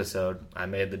last episode I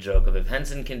made the joke of if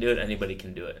Henson can do it, anybody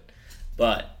can do it,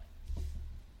 but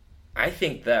I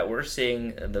think that we're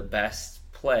seeing the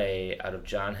best play out of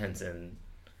John Henson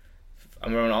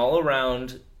from an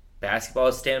all-around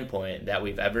basketball standpoint that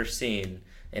we've ever seen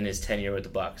in his tenure with the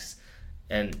Bucks.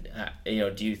 And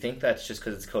do you think that's just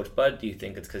because it's Coach Bud? Do you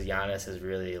think it's because Giannis has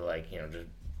really just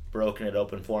broken it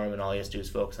open for him, and all he has to do is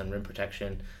focus on rim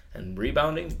protection and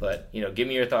rebounding? But give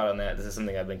me your thought on that. This is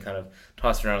something I've been kind of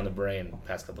tossing around in the brain the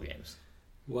past couple games.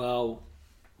 Well,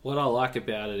 what I like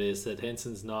about it is that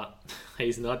Henson's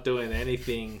he's not doing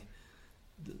anything.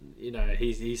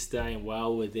 He's staying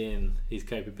well within his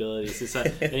capabilities.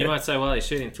 And you might say, well, he's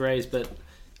shooting threes, but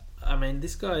I mean,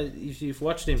 this guy, if you've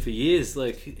watched him for years,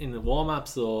 like in the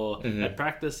warm-ups or at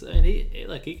practice, and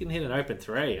he can hit an open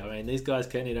three. I mean, these guys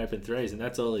can hit open threes, and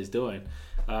that's all he's doing.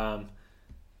 I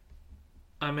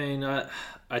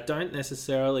don't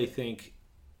necessarily think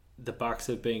the Bucks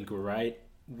have been great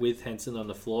with Henson on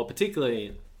the floor,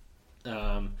 particularly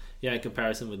in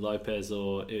comparison with Lopez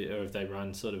or if they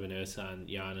run sort of an Ersan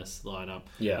Giannis lineup.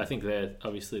 I think they're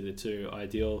obviously the two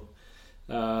ideal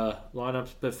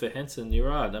lineups. But for Henson, you're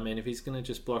right. I mean, if he's going to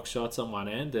just block shots on one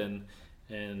end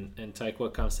and take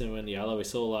what comes to him in the other, we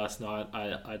saw last night.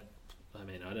 I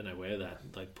don't know where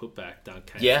that putback dunk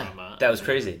came from. That was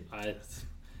crazy. I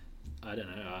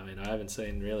don't know. I mean, I haven't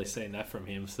really seen that from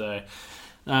him. So.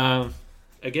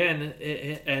 Again,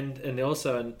 and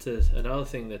also another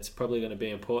thing that's probably going to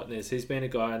be important is he's been a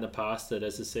guy in the past that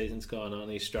as the season's gone on,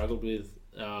 he's struggled with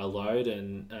load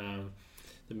and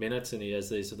the minutes, and he has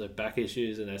these sort of back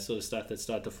issues and that sort of stuff that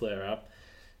start to flare up.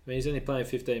 I mean, he's only playing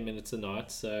 15 minutes a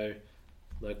night, so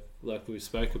like we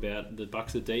spoke about, the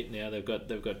Bucks are deep now. They've got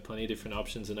plenty of different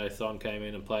options. I know Thon came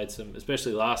in and played some,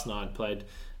 especially last night,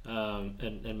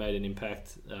 and made an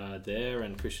impact there,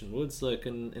 and Christian Wood's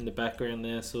in the background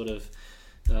there, sort of.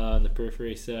 On the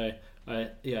periphery, so I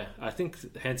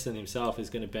think Henson himself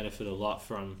is going to benefit a lot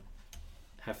from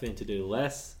having to do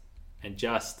less and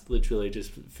just literally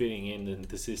just fitting in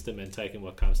the system and taking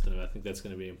what comes to him. I think that's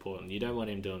going to be important. You don't want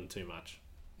him doing too much.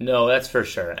 No, that's for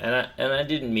sure. And I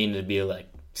didn't mean to be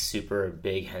super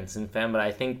big Henson fan, but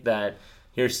I think that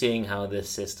you're seeing how this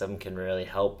system can really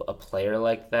help a player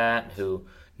like that who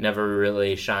never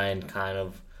really shined, kind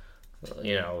of.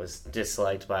 Was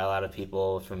disliked by a lot of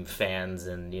people from fans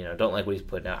and, don't like what he's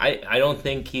putting out. I don't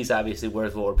think he's obviously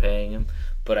worth what we're paying him,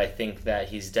 but I think that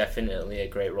he's definitely a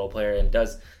great role player and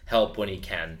does help when he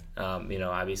can.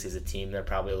 Obviously as a team, they're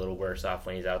probably a little worse off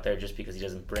when he's out there just because he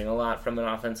doesn't bring a lot from an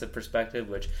offensive perspective,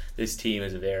 which this team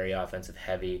is a very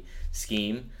offensive-heavy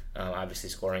scheme. Obviously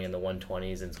scoring in the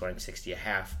 120s and scoring 60 a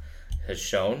half has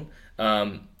shown.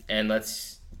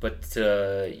 But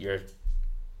to your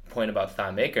point about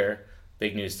Thon Maker,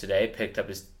 big news today. We picked up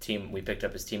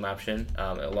his team option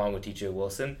along with DJ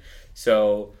Wilson.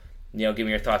 So give me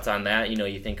your thoughts on that.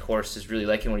 You think Horst is really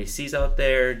liking what he sees out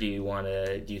there? Do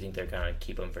you think they're going to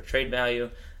keep him for trade value?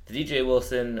 The DJ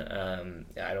Wilson,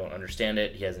 I don't understand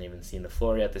it. He hasn't even seen the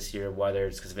floor yet this year, whether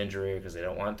it's because of injury or because they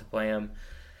don't want to play him.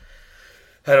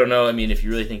 I don't know. I mean, if you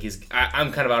really think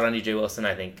I'm kind of out on DJ Wilson,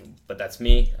 I think, but that's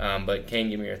me. But Kane,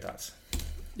 give me your thoughts.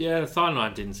 Yeah, the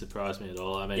timeline didn't surprise me at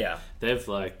all. I mean, yeah. They've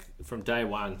from day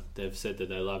one, they've said that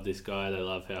they love this guy. They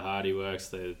love how hard he works.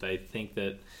 They think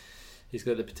that he's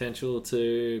got the potential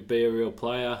to be a real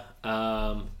player.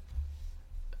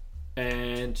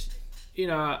 And,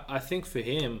 I think for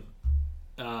him,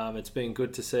 it's been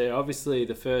good to see. Obviously,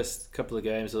 the first couple of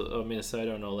games of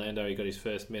Minnesota and Orlando, he got his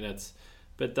first minutes,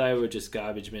 but they were just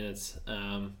garbage minutes.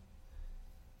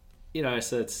 So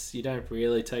you don't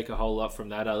really take a whole lot from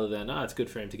that other than it's good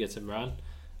for him to get some run.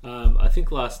 I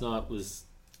think last night it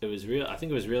was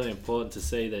really important to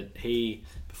see that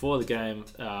before the game,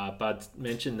 Bud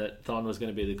mentioned that Thon was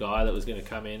going to be the guy that was going to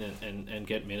come in and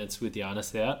get minutes with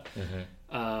Giannis out.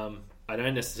 Mm-hmm. I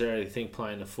don't necessarily think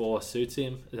playing the 4 suits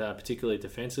him, particularly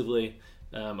defensively.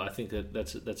 I think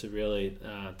that's a really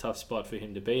tough spot for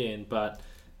him to be in. But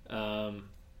after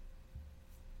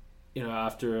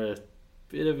a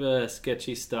bit of a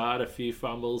sketchy start, a few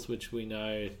fumbles, which we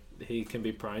know he can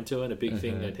be prone to, and a big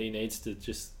thing that he needs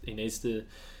to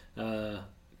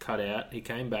cut out. He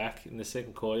came back in the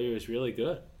second quarter. He was really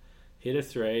good. Hit a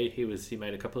 3. He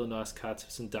made a couple of nice cuts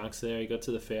for some dunks there. He got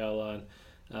to the foul line.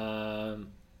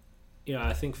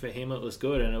 I think for him it was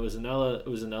good, and it was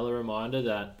another reminder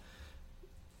that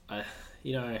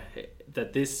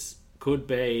that this could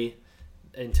be,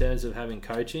 in terms of having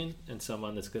coaching and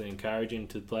someone that's going to encourage him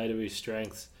to play to his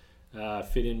strengths,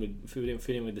 fit in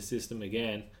with the system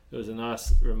again. It was a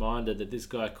nice reminder that this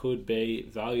guy could be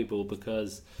valuable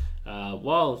because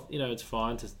while it's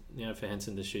fine to for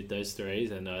Henson to shoot those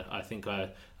threes, and I think I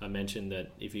mentioned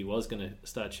that if he was going to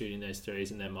start shooting those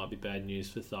threes, and that might be bad news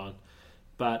for Thon,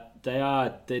 but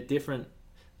they're different.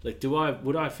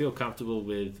 Would I feel comfortable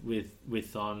with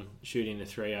Thon shooting the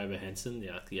 3 over Henson?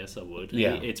 Yeah, yes, I would.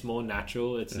 Yeah. It's more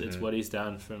natural. It's what he's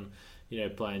done from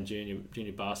playing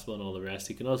junior basketball and all the rest.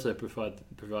 He can also provide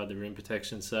the rim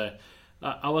protection. So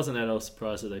I wasn't at all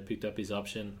surprised that they picked up his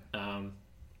option.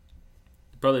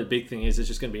 Probably the big thing is it's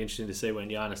just going to be interesting to see when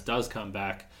Giannis does come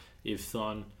back if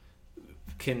Thon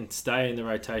can stay in the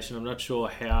rotation. I'm not sure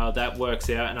how that works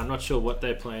out, and I'm not sure what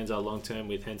their plans are long term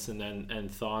with Henson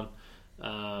and Thon.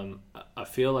 I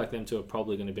feel like them two are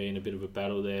probably going to be in a bit of a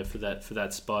battle there for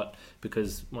that spot,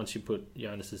 because once you put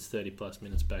Giannis's 30+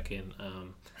 minutes back in,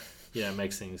 it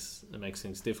makes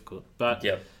things difficult. But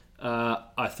yep.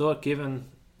 I thought, given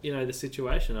the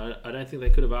situation, I don't think they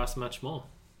could have asked much more.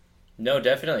 No,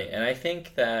 definitely. And I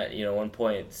think that,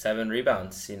 1.7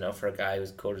 rebounds, for a guy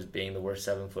who's quoted as being the worst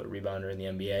 7-foot rebounder in the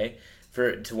NBA,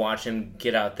 to watch him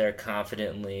get out there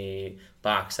confidently,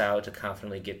 box out, to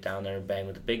confidently get down there and bang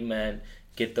with the big men,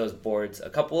 get those boards. A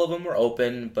couple of them were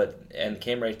open and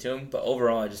came right to him, but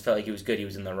overall I just felt like he was good. He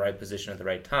was in the right position at the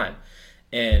right time.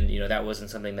 And, that wasn't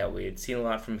something that we had seen a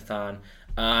lot from Thon.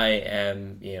 I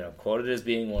am, quoted as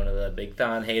being one of the big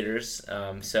Thon haters.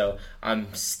 So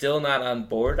I'm still not on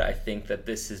board. I think that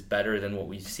this is better than what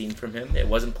we've seen from him. It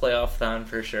wasn't playoff Thon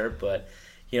for sure, but,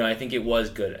 I think it was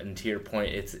good. And to your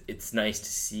point, it's nice to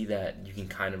see that you can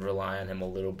kind of rely on him a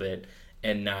little bit,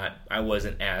 and I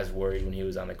wasn't as worried when he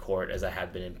was on the court as I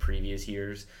had been in previous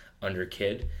years under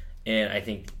Kidd. And I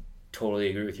think totally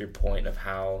agree with your point of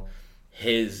how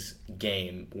his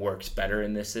game works better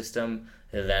in this system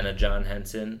than a John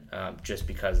Henson, just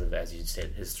because of, as you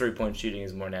said, his 3-point shooting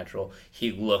is more natural.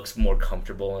 He looks more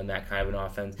comfortable in that kind of an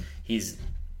offense. He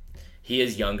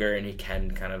is younger, and he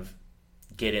can kind of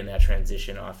get in that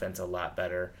transition offense a lot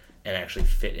better and actually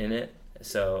fit in it.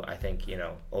 So I think,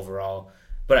 overall,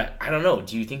 but I don't know.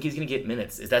 Do you think he's going to get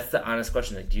minutes? That's the honest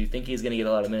question. Do you think he's going to get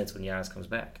a lot of minutes when Giannis comes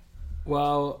back?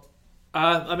 Well,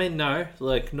 I mean, no,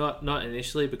 not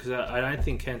initially, because I don't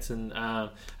think Henson. I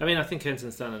think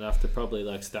Henson's done enough to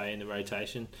probably stay in the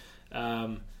rotation,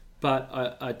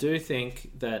 but I do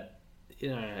think that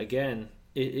again,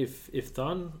 if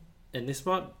Thon, and this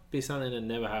might be something that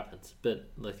never happens, but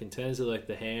in terms of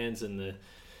the hands and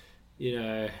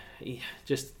the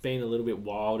just being a little bit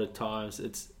wild at times,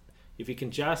 it's if you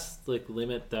can just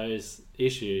limit those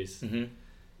issues,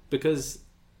 because.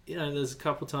 There's a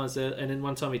couple times there, and then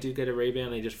one time he did get a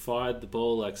rebound and he just fired the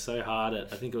ball so hard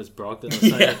at, I think it was Brogdon or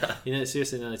something. Yeah.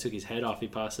 Seriously, then he took his head off. He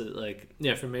passed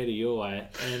it from me to your way,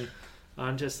 and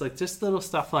I'm just little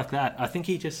stuff like that. I think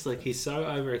he just he's so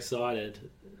overexcited,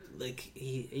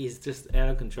 he's just out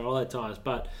of control at times.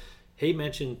 But he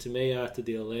mentioned to me after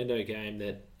the Orlando game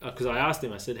that, because I asked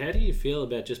him, I said, how do you feel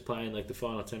about just playing like the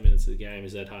final 10 minutes of the game?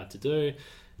 Is that hard to do?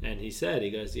 And he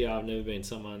goes, yeah, I've never been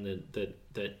someone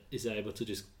that is able to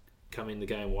just come in the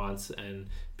game once and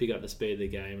pick up the speed of the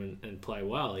game and play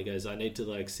well. He goes, I need to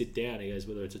like sit down. He goes,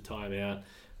 whether it's a timeout,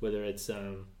 whether it's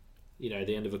the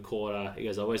end of a quarter. He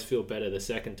goes, I always feel better the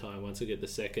second time. Once I get the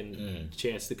second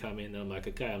chance to come in, I'm like,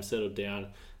 okay, I'm settled down.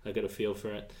 I got a feel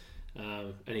for it.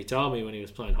 And he told me when he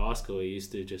was playing high school, he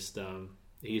used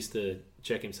to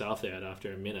check himself out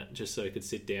after a minute just so he could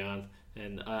sit down.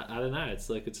 And I don't know, it's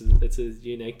a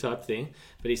unique type thing.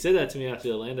 But he said that to me after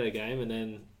the Orlando game, and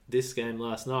then this game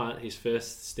last night, his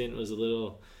first stint was a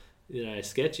little,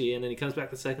 sketchy, and then he comes back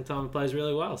the second time and plays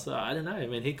really well. So I don't know. I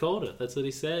mean, he called it. That's what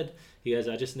he said. He goes,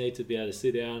 I just need to be able to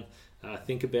sit down,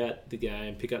 think about the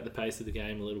game, pick up the pace of the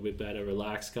game a little bit better,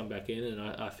 relax, come back in, and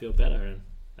I feel better. And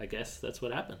I guess that's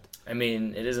what happened. I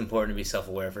mean, it is important to be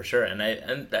self-aware for sure, and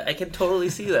I can totally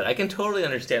see that. I can totally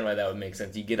understand why that would make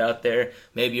sense. You get out there,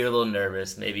 maybe you're a little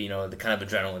nervous, maybe the kind of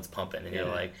adrenaline's pumping, and you're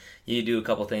like, you do a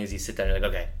couple things, you sit there, and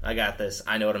you're like, okay, I got this,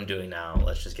 I know what I'm doing now.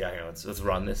 Let's just get out here, let's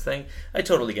run this thing. I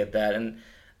totally get that, and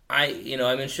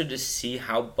I'm interested to see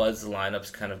how Bud's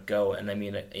lineups kind of go, and I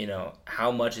mean,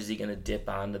 how much is he going to dip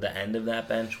onto the end of that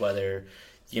bench, whether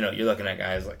you're looking at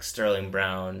guys like Sterling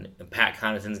Brown. Pat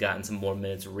Connaughton's gotten some more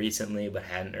minutes recently, but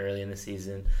hadn't early in the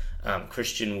season.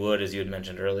 Christian Wood, as you had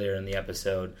mentioned earlier in the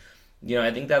episode. I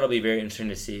think that'll be very interesting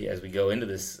to see as we go into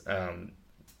this,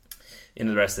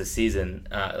 into the rest of the season.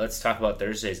 Let's talk about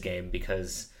Thursday's game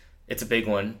because it's a big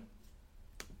one.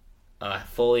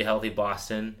 Fully healthy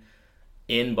Boston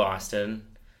in Boston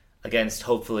against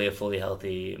hopefully a fully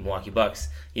healthy Milwaukee Bucks.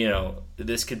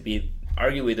 This could be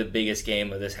arguably the biggest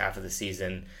game of this half of the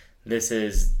season. This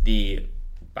is the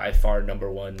by far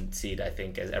number one seed, I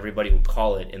think, as everybody would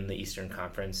call it in the Eastern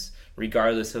Conference,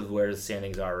 regardless of where the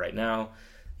standings are right now.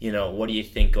 What do you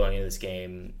think going into this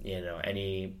game?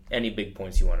 Any big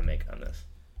points you want to make on this?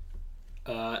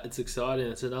 It's exciting.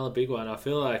 It's another big one. I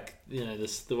feel like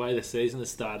the way the season has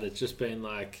started, it's just been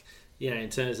like, in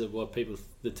terms of what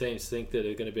the teams think that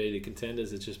are going to be the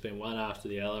contenders, it's just been one after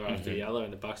the other after the other,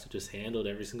 and the Bucks have just handled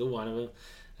every single one of them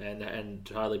and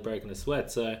hardly broken a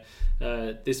sweat. So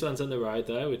this one's on the road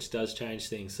though, which does change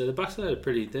things. So the Bucks have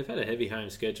had a heavy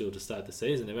home schedule to start the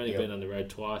season. They've only been on the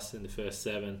road twice in the first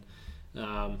 7.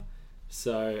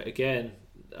 So again,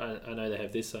 I know they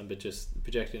have this one, but just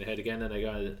projecting ahead again, and they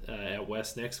go out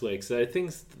west next week. So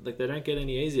things like they don't get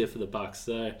any easier for the Bucks.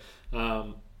 So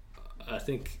I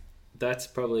think that's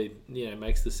probably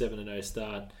makes the 7-0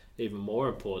 start even more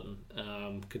important,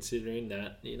 considering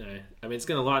that it's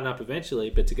going to lighten up eventually,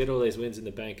 but to get all these wins in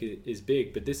the bank is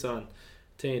big. But this on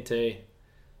TNT,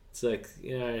 it's like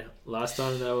last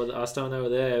time they were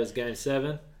there, it was Game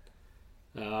 7.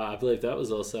 I believe that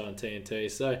was also on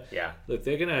TNT. So yeah, look,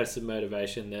 they're going to have some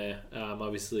motivation there.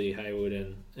 Obviously Hayward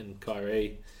and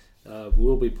Kyrie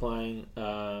will be playing,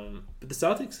 but the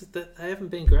Celtics, they haven't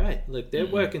been great. Look, they're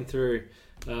working through.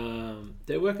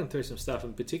 They're working through some stuff,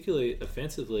 and particularly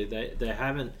offensively, they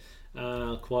haven't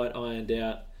quite ironed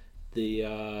out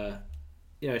the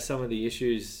some of the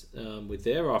issues with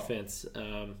their offense,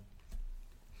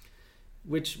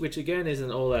 which again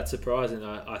isn't all that surprising.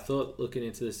 I thought looking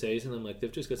into the season, I'm like,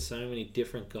 they've just got so many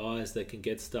different guys that can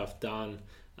get stuff done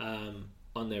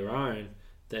on their own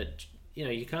that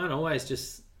you can't always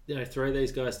just throw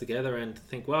these guys together and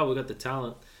think, well, we've got the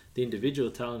talent, the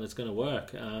individual talent, that's going to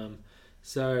work.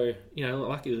 So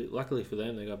luckily for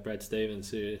them, they got Brad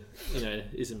Stevens, who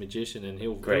is a magician, and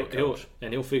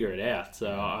he'll figure it out. So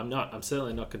I'm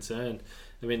certainly not concerned.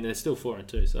 I mean, they're still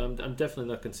 4-2, so I'm definitely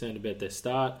not concerned about their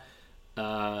start.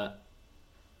 I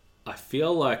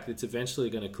feel like it's eventually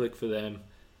going to click for them,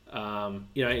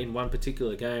 in one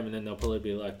particular game, and then they'll probably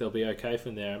be like, they'll be okay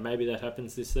from there. And maybe that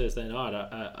happens this Thursday night.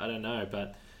 I don't know,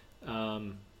 but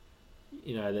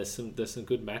there's some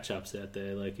good matchups out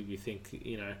there. Like if you think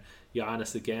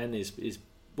Giannis again is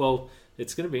well,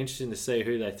 it's going to be interesting to see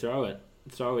who they throw at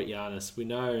Giannis. We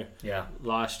know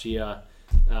last year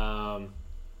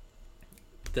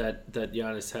that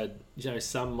Giannis had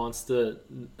some monster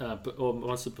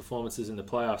performances in the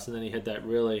playoffs, and then he had that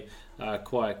really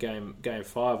quiet game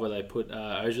 5 where they put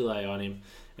Ojale on him,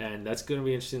 and that's going to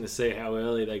be interesting to see how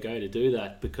early they go to do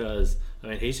that, because I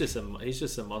mean he's just a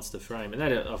monster frame, and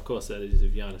that of course that is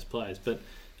if Giannis plays, but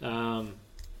I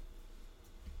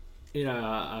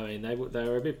mean they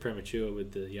were a bit premature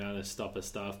with the Giannis stopper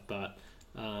stuff, but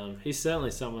he's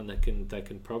certainly someone that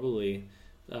can probably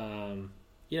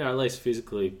at least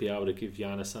physically be able to give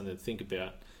Giannis something to think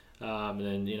about. And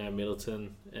then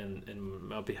Middleton and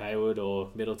Malby Hayward, or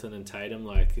Middleton and Tatum,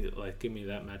 like give me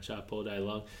that matchup all day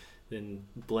long. Then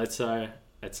Bledsoe,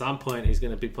 at some point he's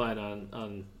going to be playing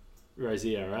on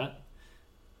Rozier, right?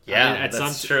 Yeah,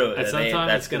 that's true. At some time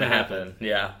that's it's going to happen.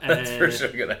 Yeah, that's for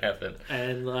sure going to happen.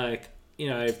 And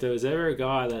if there was ever a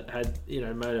guy that had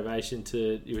motivation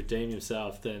to redeem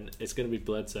himself, then it's going to be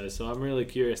Bledsoe. So I'm really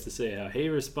curious to see how he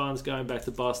responds going back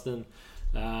to Boston.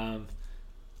 There's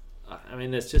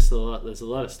just a lot. There's a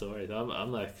lot of stories.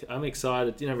 I'm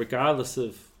excited. Regardless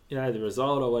of the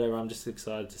result or whatever, I'm just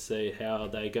excited to see how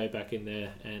they go back in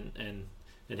there and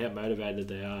how motivated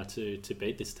they are to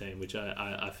beat this team. Which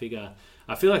I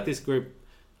feel like this group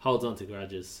holds on to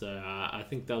grudges. So I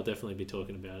think they'll definitely be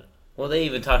talking about it. Well, they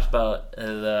even talked about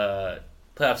the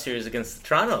playoff series against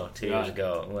Toronto 2 years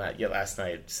ago, last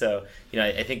night. So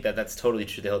I think that's totally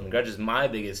true. They hold on to grudges. My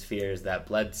biggest fear is that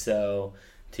Bledsoe,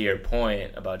 to your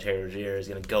point about Terry Rozier, is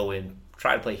going to go in,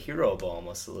 try to play hero ball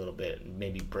almost a little bit, and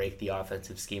maybe break the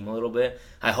offensive scheme a little bit.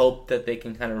 I hope that they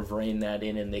can kind of rein that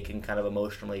in and they can kind of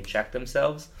emotionally check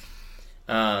themselves.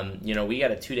 We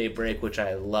got a 2-day break, which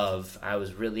I love. I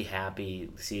was really happy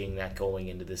seeing that going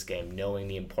into this game, knowing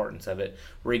the importance of it,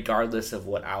 regardless of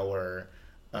what our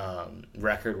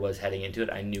record was heading into it.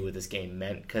 I knew what this game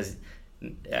meant because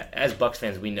as Bucks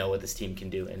fans, we know what this team can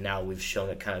do, and now we've shown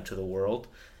it kind of to the world.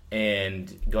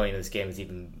 And going into this game is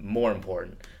even more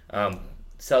important.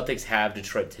 Celtics have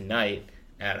Detroit tonight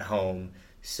at home,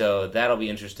 so that'll be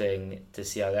interesting to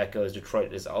see how that goes.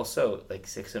 Detroit is also like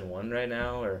 6-1 right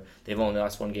now, or they've only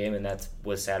lost one game, and that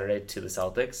was Saturday to the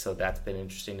Celtics. So that's been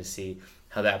interesting to see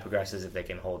how that progresses, if they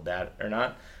can hold that or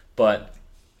not. But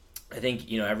I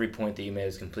think every point that you made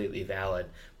is completely valid.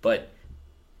 But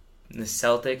the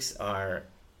Celtics are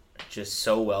just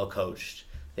so well coached.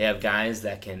 They have guys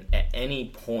that can at any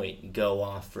point go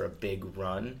off for a big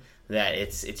run that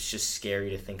it's just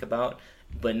scary to think about.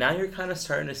 But now you're kind of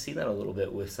starting to see that a little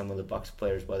bit with some of the Bucks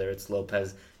players, whether it's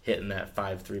Lopez hitting that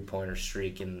 5 3-pointer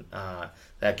streak in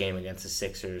that game against the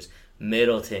Sixers,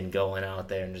 Middleton going out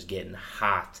there and just getting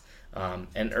hot,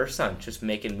 and Ersan just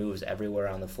making moves everywhere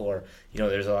on the floor.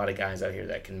 There's a lot of guys out here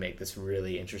that can make this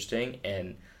really interesting,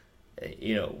 and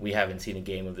we haven't seen a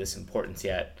game of this importance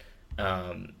yet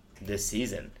this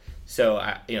season. So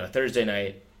Thursday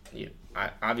night,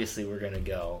 obviously we're going to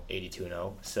go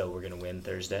 82-0, so we're going to win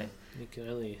Thursday. You can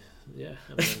only, we're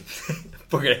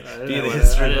going to be in the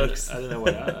history books. I don't know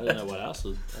what else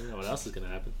is going to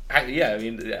happen.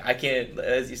 I can't,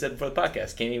 as you said before the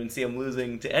podcast, can't even see them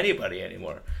losing to anybody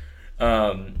anymore.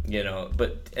 And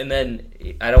then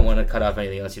I don't want to cut off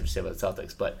anything else you have to say about the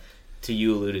Celtics, but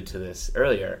you alluded to this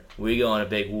earlier. We go on a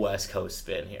big West Coast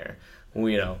spin here.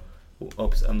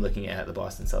 Oops, I'm looking at the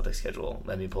Boston Celtics schedule.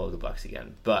 Let me pull up the Bucks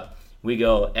again. But we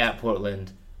go at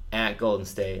Portland, at Golden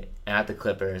State, at the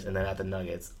Clippers, and then at the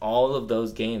Nuggets. All of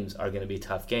those games are going to be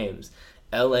tough games.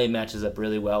 LA matches up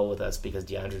really well with us because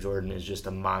DeAndre Jordan is just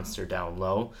a monster down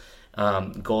low.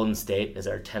 Golden State is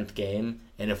our 10th game,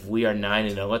 and if we are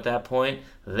 9-0 at that point,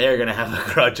 they're going to have a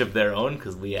grudge of their own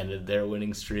because we ended their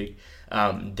winning streak.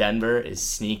 Denver is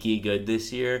sneaky good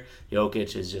this year.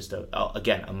 Jokic is just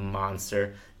a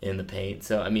monster in the paint.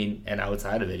 So and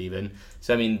outside of it even.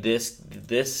 So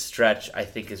this stretch I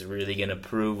think is really going to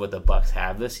prove what the Bucks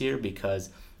have this year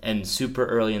and super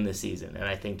early in the season. And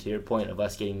I think to your point of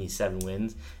us getting these 7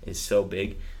 wins is so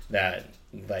big that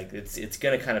it's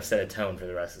going to kind of set a tone for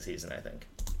the rest of the season, I think.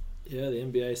 Yeah, the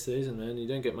NBA season, man. You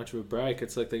don't get much of a break.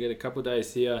 It's like they get a couple of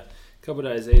days here, a couple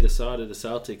of days either side of the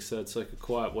Celtics, so it's like a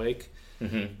quiet week.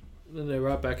 Mm-hmm. Then they're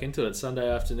right back into it. Sunday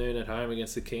afternoon at home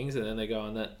against the Kings, and then they go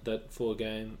on that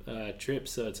 4-game trip.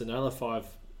 So it's another 5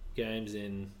 games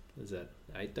in,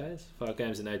 8 days? 5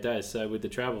 games in 8 days, so with the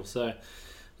travel. So,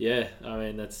 yeah,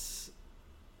 that's,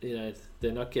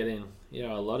 they're not getting,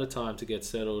 a lot of time to get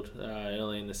settled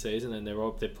early in the season, and they're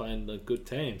playing the good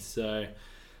teams. So,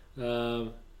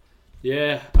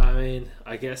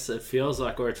 I guess it feels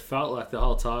like, or it felt like the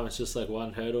whole time, it's just like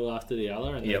one hurdle after the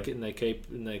other, and they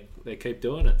keep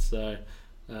doing it. So,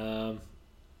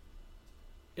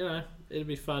 it'll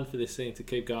be fun for this thing to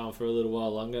keep going for a little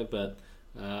while longer. But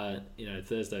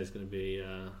Thursday's going to be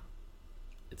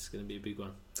it's going to be a big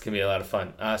one. It's going to be a lot of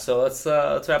fun. So let's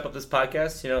wrap up this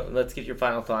podcast. Let's get your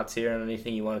final thoughts here on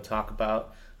anything you want to talk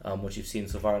about, what you've seen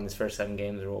so far in these first 7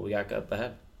 games, or what we got up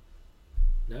ahead.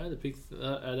 No, I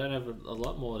don't have a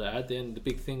lot more to add. Then the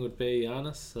big thing would be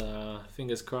Giannis.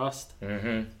 Fingers crossed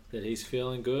that he's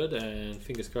feeling good, and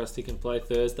fingers crossed he can play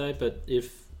Thursday. But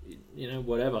if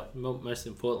whatever, most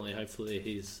importantly, hopefully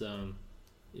he's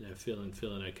feeling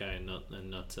okay and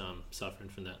not suffering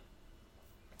from that.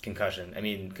 concussion. I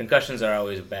mean, concussions are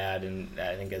always bad, and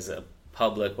I think as a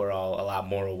public, we're all a lot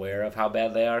more aware of how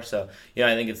bad they are. So,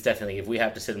 I think it's definitely, if we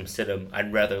have to sit him,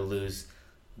 I'd rather lose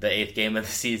the 8th game of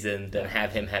the season than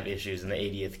have him have issues in the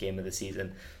 80th game of the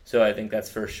season. So I think that's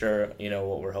for sure,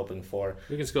 what we're hoping for.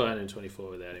 We can score 124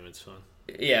 without him, it's fine.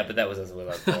 Yeah, but that was us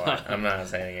without Kawhi. I'm not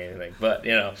saying anything. But,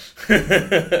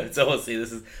 so we'll see.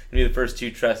 This is going to be the first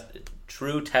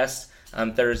true test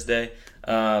on Thursday.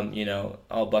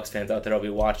 All Bucks fans out there will be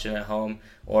watching at home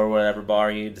or whatever bar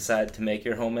you decide to make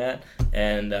your home at.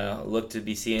 And look to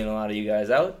be seeing a lot of you guys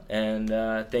out. And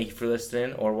thank you for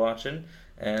listening or watching.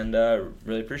 And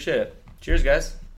really appreciate it. Cheers, guys.